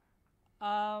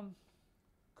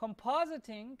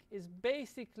compositing is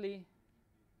basically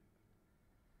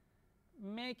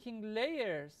making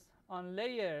layers on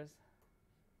layers.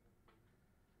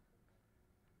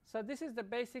 So this is the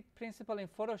basic principle in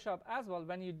Photoshop as well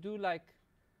when you do like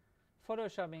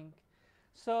Photoshopping.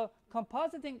 So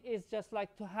compositing is just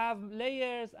like to have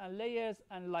layers and layers,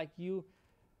 and like you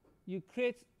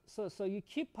create, so you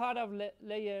keep part of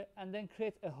layer and then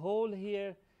create a hole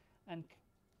here, and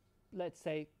let's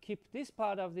say keep this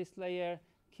part of this layer,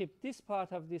 keep this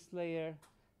part of this layer,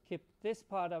 keep this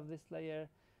part of this layer.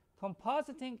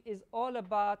 Compositing is all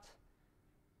about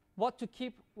what to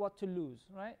keep, what to lose,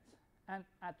 right? And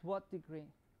at what degree.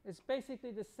 It's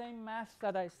basically the same math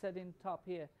that I said in top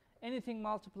here. Anything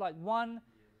multiplied 1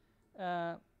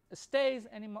 stays,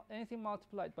 anything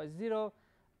multiplied by 0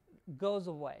 goes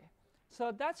away.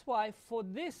 So that's why for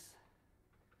this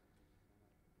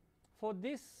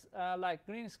like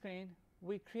green screen,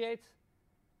 we create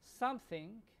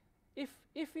something, if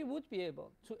we would be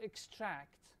able to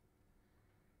extract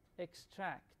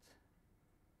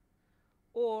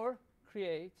or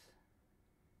create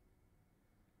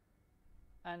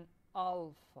an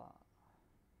alpha.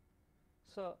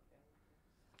 So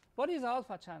what is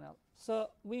alpha channel? So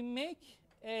we make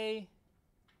a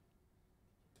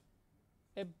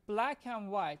black and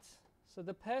white. So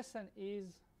the person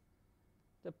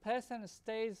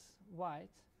stays white,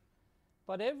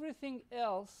 but everything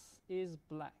else is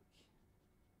black.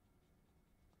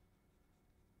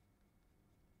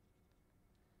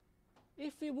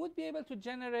 If we would be able to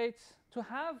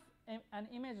have an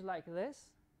image like this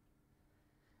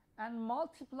and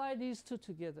multiply these 2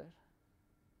 together,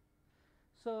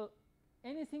 so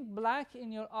anything black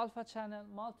in your alpha channel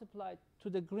multiplied to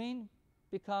the green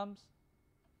becomes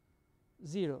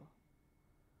 0.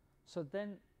 So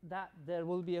then there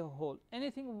will be a hole.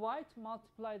 Anything white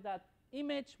multiply that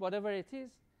image, whatever it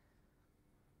is,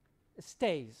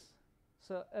 stays.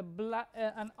 So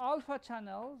an alpha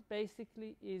channel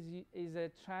basically is a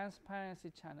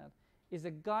transparency channel, is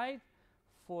a guide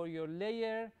for your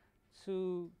layer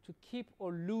to keep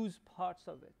or lose parts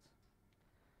of it.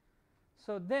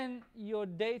 So then your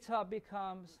data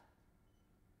becomes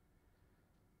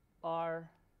RGBA.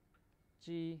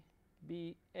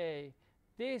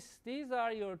 These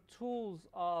are your tools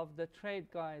of the trade,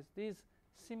 guys. These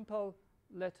simple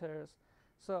letters.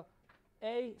 So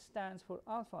A stands for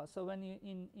alpha. So when you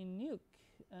in Nuke,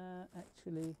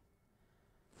 actually,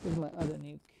 here's my other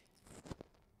Nuke.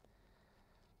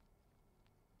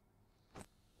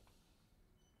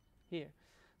 Here.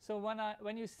 So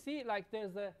when you see like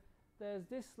there's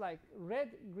this like red,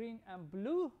 green, and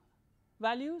blue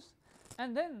values,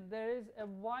 and then there is a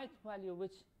white value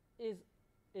which is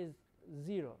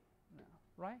 0 now,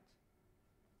 right?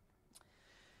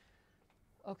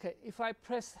 Okay, if I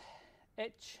press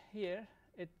H here,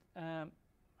 it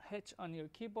H on your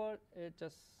keyboard, it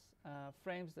just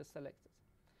frames the selectors.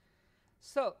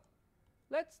 So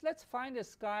let's find a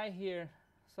sky here.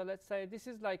 So let's say this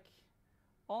is like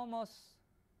almost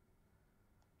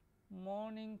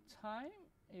morning time.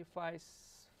 If I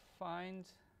find,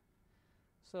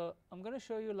 so I'm going to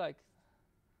show you like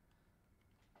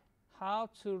how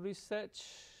to research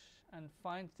and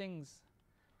find things.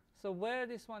 So where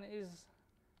this one is,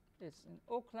 it's in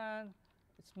Auckland,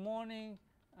 it's morning,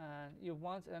 and you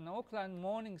want an Auckland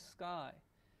morning sky.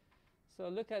 So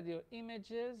look at your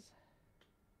images,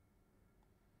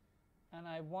 and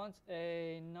I want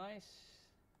a nice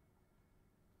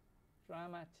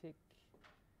dramatic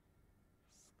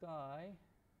sky.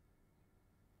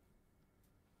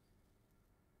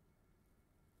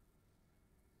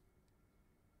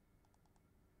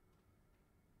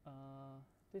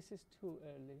 This is too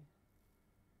early.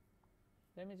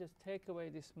 Let me just take away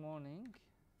this morning.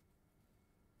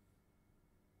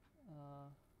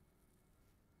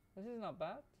 This is not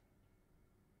bad.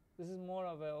 This is more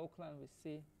of a Auckland we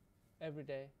see every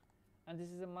day. And this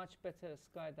is a much better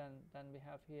sky than we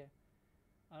have here.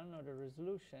 I don't know the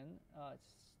resolution.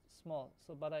 It's small.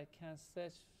 So, but I can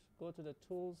search, go to the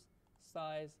tools,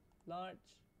 size, large.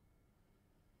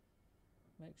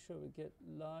 Make sure we get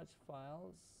large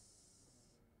files.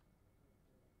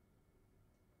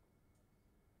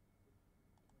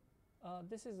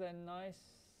 This is a nice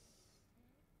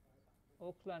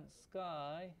Auckland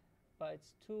sky, but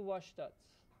it's too washed out.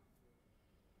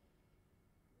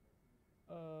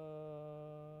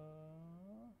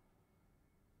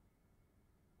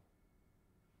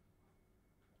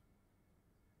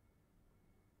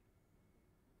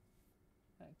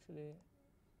 Actually,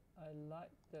 I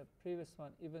like the previous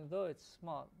one, even though it's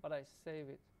small, but I save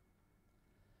it.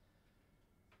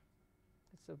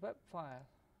 It's a web file.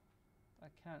 I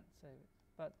can't save it,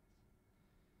 but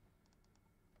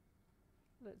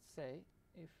let's say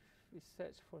if we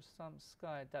search for some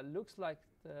sky that looks like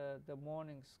the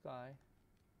morning sky,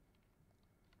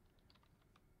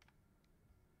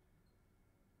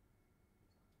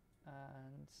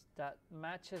 and that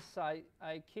matches, I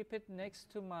keep it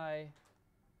next to my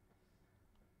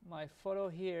photo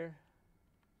here,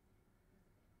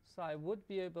 so I would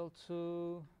be able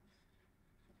to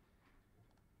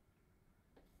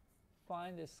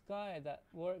find a sky that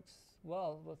works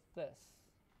well with this.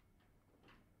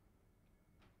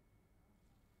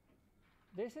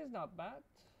 This is not bad,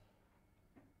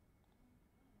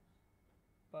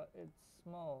 but it's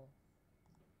small.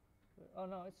 Oh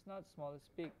no, it's not small, it's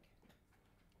big.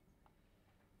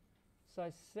 So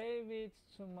I save it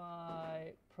to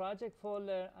my project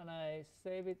folder, and I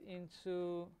save it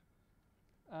into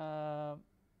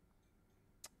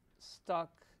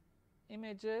stock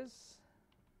images.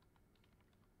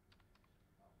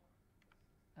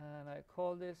 And I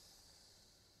call this,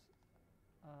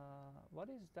 what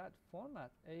is that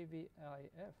format?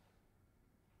 AVIF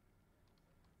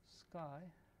sky.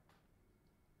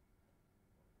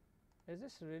 Is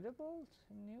this readable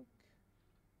to Nuke?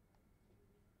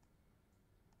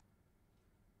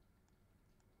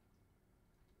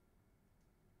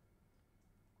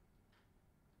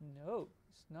 No,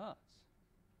 it's not.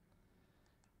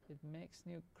 It makes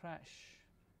Nuke crash.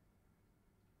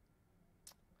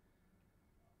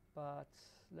 But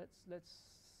let's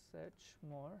search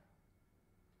more.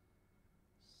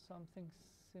 Something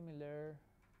similar.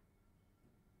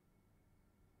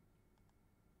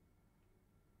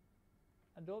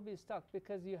 Adobe is stuck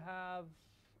because you have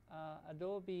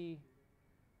Adobe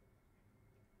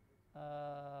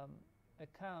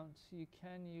account. You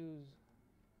can use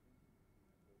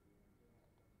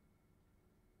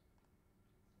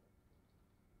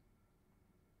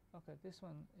okay, this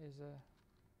one is a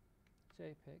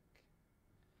JPEG.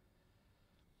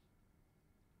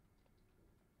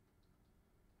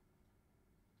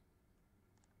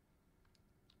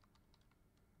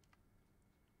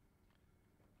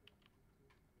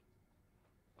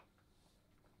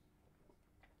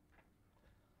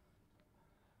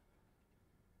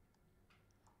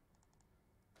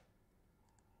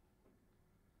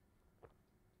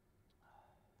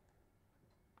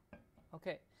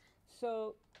 Okay,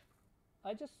 so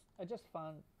I just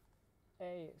found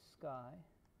a sky.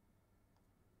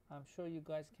 I'm sure you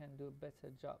guys can do a better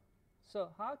job. So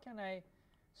how can I,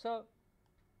 so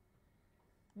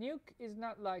Nuke is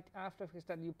not like After Effects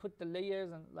that you put the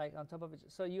layers and like on top of it.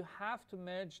 So you have to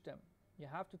merge them. You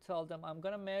have to tell them, I'm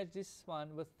going to merge this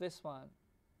one with this one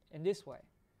in this way.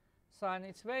 So and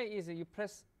it's very easy. You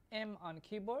press M on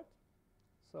keyboard.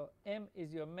 So M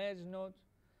is your merge node.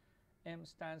 M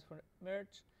stands for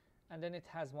merge. And then it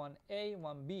has one A,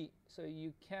 one B. So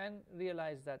you can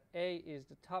realize that A is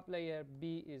the top layer,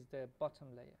 B is the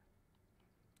bottom layer.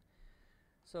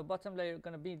 So bottom layer is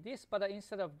going to be this, but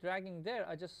instead of dragging there,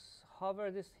 I just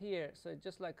hover this here. So it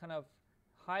just like kind of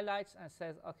highlights and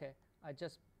says, OK, I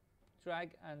just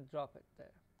drag and drop it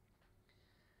there.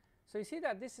 So you see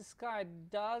that this sky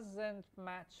doesn't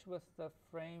match with the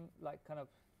frame, like kind of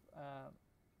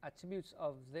attributes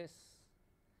of this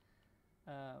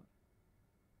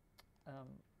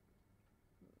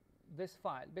this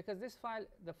file, because this file,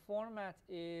 the format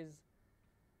is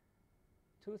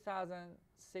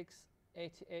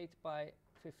 2006-88 by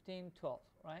 1512,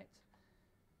 right?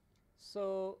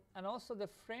 So, and also the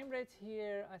frame rate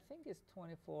here, I think is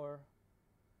 24,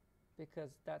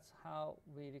 because that's how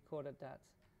we recorded that.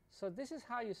 So this is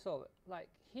how you solve it. Like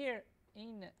here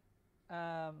in,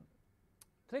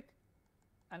 click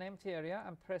an empty area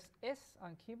and press S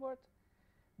on keyboard.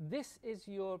 This is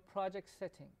your project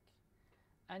setting.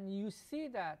 And you see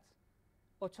that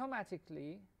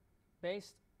automatically,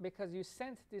 because you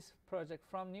sent this project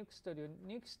from NukeStudio.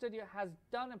 NukeStudio has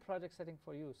done a project setting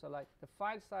for you. So like the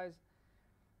file size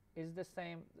is the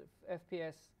same. The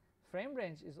FPS frame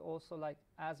range is also like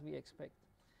as we expect.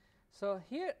 So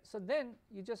here, so then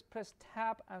you just press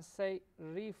tab and say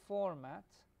reformat.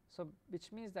 So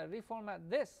which means that reformat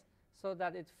this so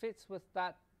that it fits with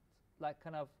that, like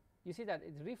kind of, you see that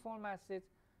it reformats it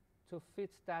to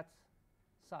fit that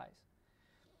size.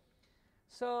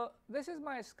 So this is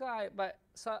my sky, but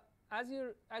so as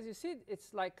you see,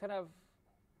 it's like kind of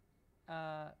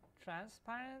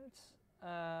transparent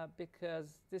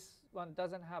because this one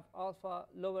doesn't have alpha,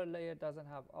 lower layer doesn't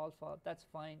have alpha. That's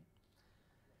fine.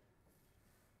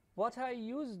 What I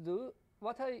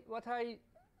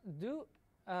do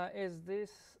is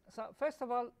this. So first of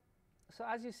all, so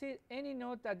as you see, any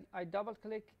node that I double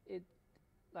click, it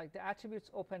like the attributes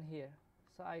open here.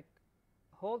 So I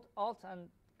hold Alt and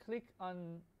click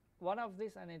on one of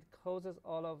these, and it closes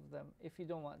all of them if you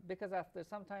don't want, because after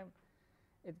some time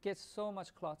it gets so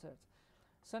much cluttered.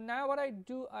 So now what I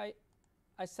do, I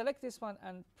select this one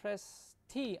and press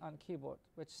T on keyboard,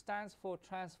 which stands for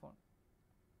transform.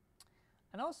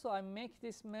 And also I make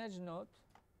this merge node,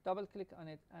 double click on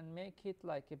it and make it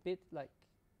like a bit like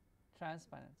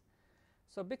transparent.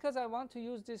 So because I want to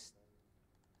use this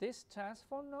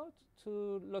transform node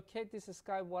to locate this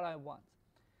sky what I want.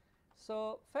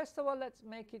 So first of all, let's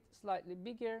make it slightly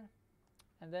bigger,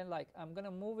 and then like I'm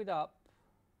gonna move it up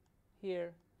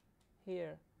here,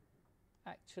 here,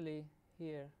 actually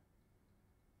here,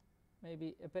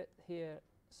 maybe a bit here.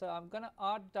 So I'm gonna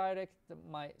art direct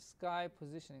my sky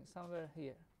positioning somewhere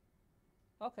here.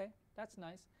 Okay, that's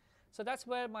nice. So that's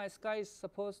where my sky is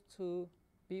supposed to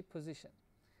be positioned.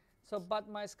 So but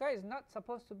my sky is not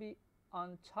supposed to be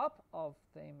on top of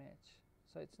the image.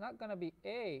 So it's not gonna be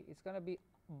A, it's gonna be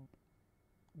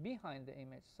behind the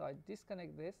image. So I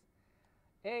disconnect this.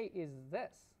 A is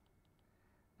this,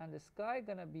 and the sky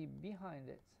gonna be behind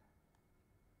it.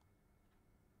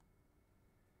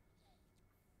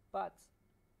 But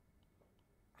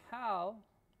how?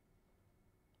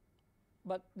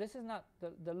 But this is not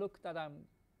the look that I'm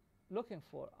looking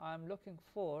for.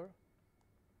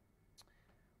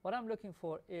 What I'm looking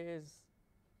for is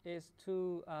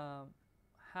to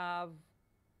have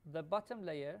the bottom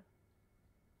layer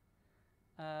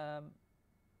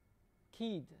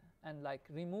keyed and like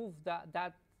remove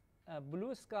that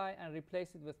blue sky and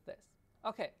replace it with this.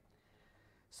 Okay,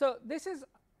 so this is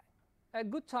a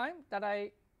good time that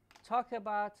I talk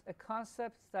about a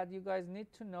concept that you guys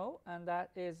need to know, and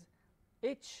that is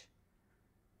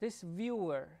this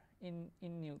viewer in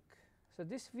Nuke. So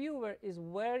this viewer is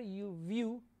where you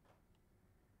view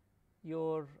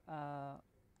your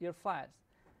files,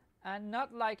 and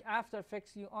not like After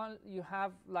Effects. You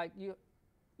have like you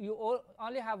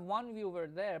only have one viewer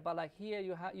there, but like here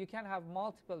you can have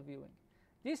multiple viewing.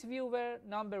 This viewer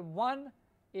number 1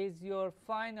 is your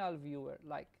final viewer,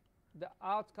 like the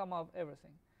outcome of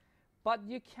everything. But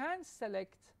you can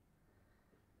select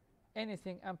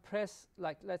anything and press,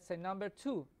 like let's say number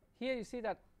 2. Here you see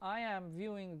that I am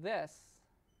viewing this,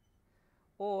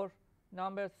 or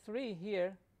number 3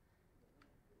 here.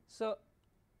 So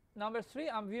number 3,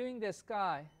 I'm viewing the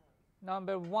sky.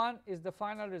 Number 1 is the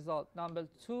final result. Number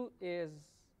 2 is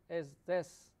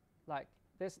this, like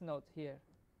this note here.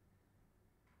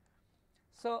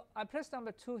 So I press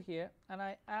number 2 here, and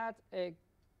I add a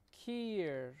key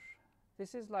here.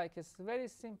 This is like a very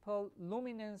simple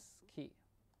luminance key.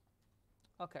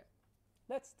 Okay,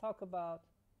 let's talk about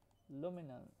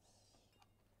luminance.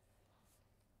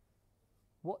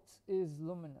 What is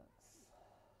luminance?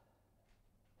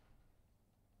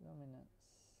 Luminance.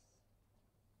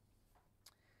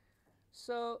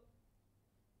 So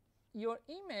your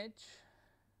image,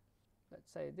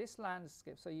 let's say this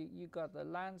landscape, so you got the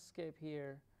landscape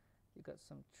here, you got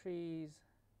some trees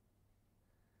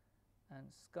and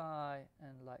sky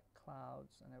and like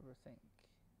clouds and everything.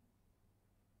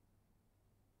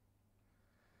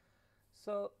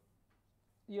 So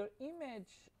your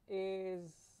image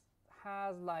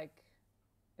has like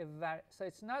so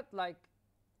it's not like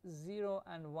 0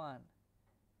 and 1.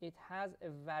 It has a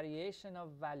variation of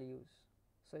values.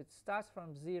 So it starts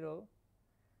from 0.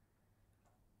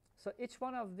 So each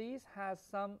one of these has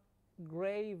some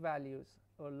gray values,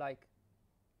 or like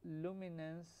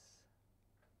luminance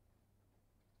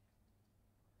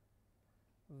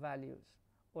values,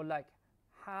 or like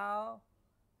how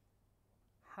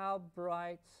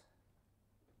bright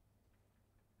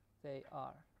they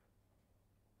are.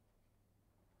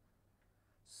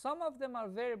 Some of them are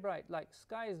very bright, like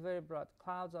sky is very bright,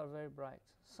 clouds are very bright.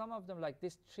 Some of them, like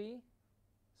this tree,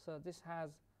 so this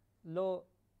has low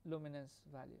luminance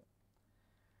value.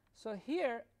 So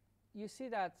here you see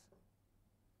that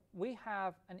we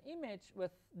have an image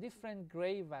with different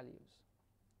gray values.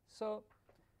 So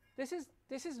this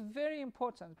is very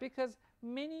important, because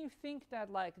many think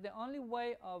that like the only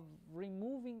way of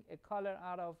removing a color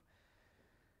out of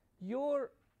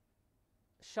your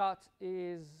shot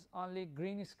is only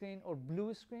green screen or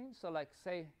blue screen. So like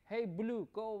say, hey blue,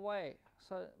 go away.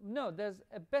 So no, there's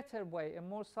a better way, a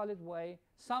more solid way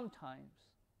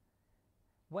sometimes,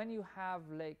 when you have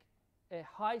like a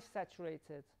high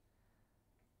saturated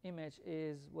image,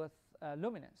 is with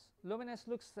luminance. Luminance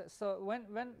looks, so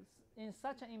when in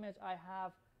such an image I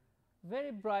have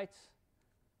very bright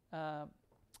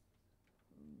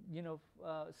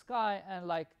sky and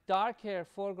like darker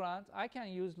foreground, I can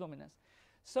use luminance.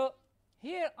 So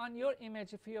here on your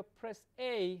image, if you press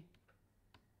A,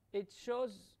 it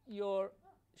shows you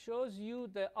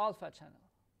the alpha channel.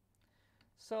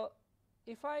 So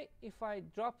if I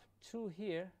drop 2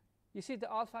 here, you see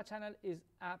the alpha channel is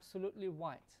absolutely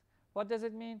white. What does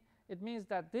it mean? It means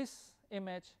that this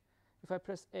image, if I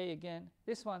press A again,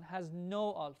 this one has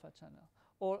no alpha channel,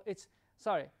 or it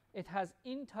has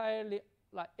entirely,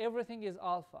 like everything is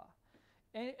alpha,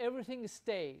 and everything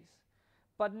stays.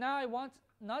 But now I want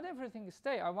not everything to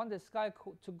stay. I want the sky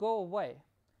to go away.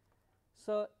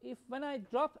 So when I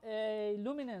drop a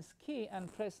luminance key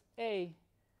and press A,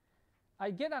 I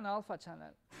get an alpha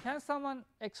channel. Can someone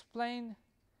explain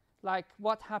like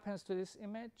what happens to this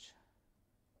image?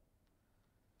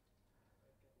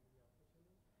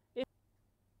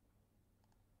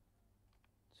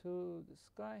 To the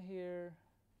sky here,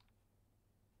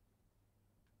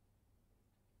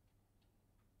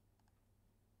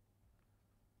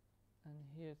 and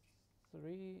here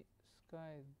 3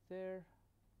 sky there.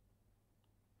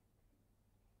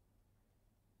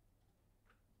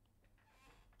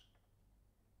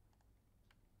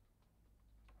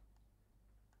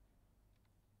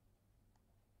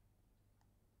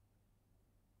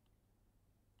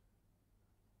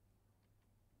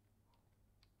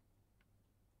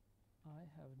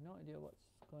 I have no idea what's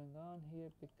going on here,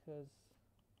 because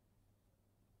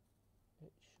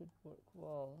it should work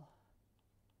well.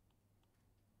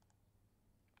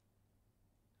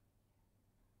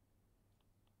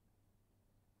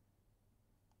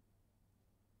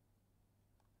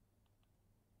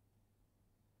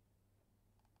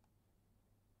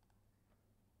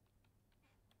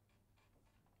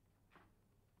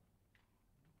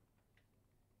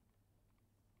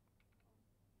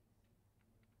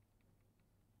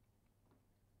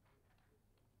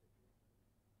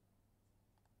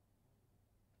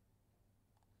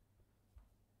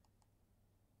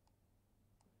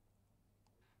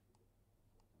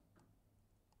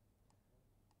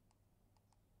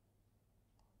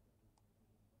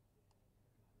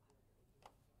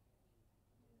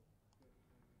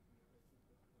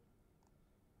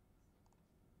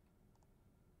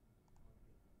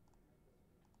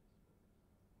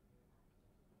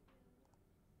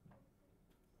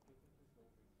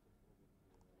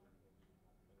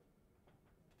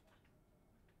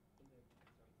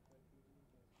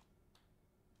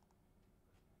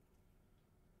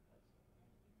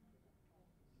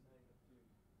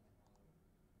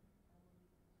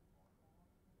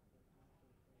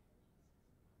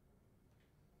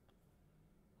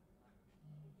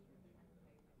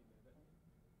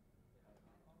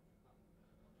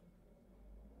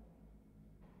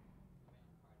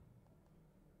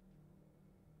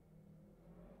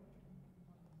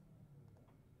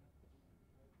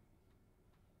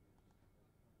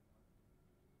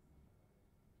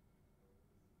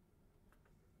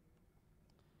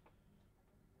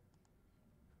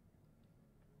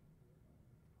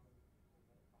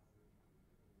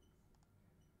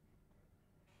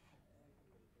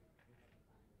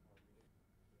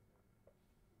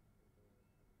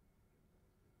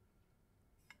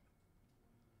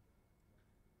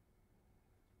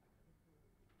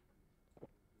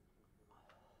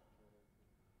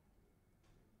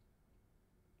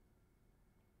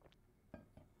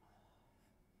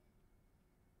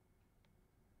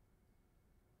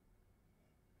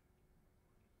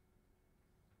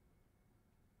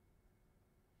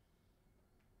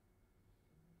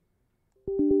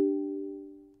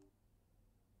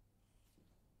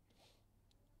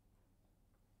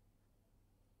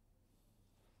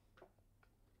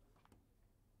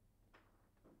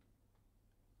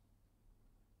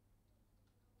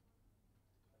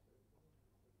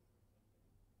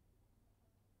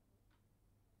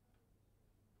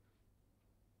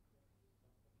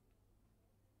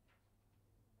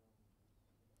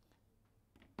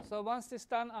 So once this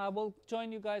done, I will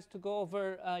join you guys to go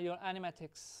over your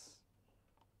animatics.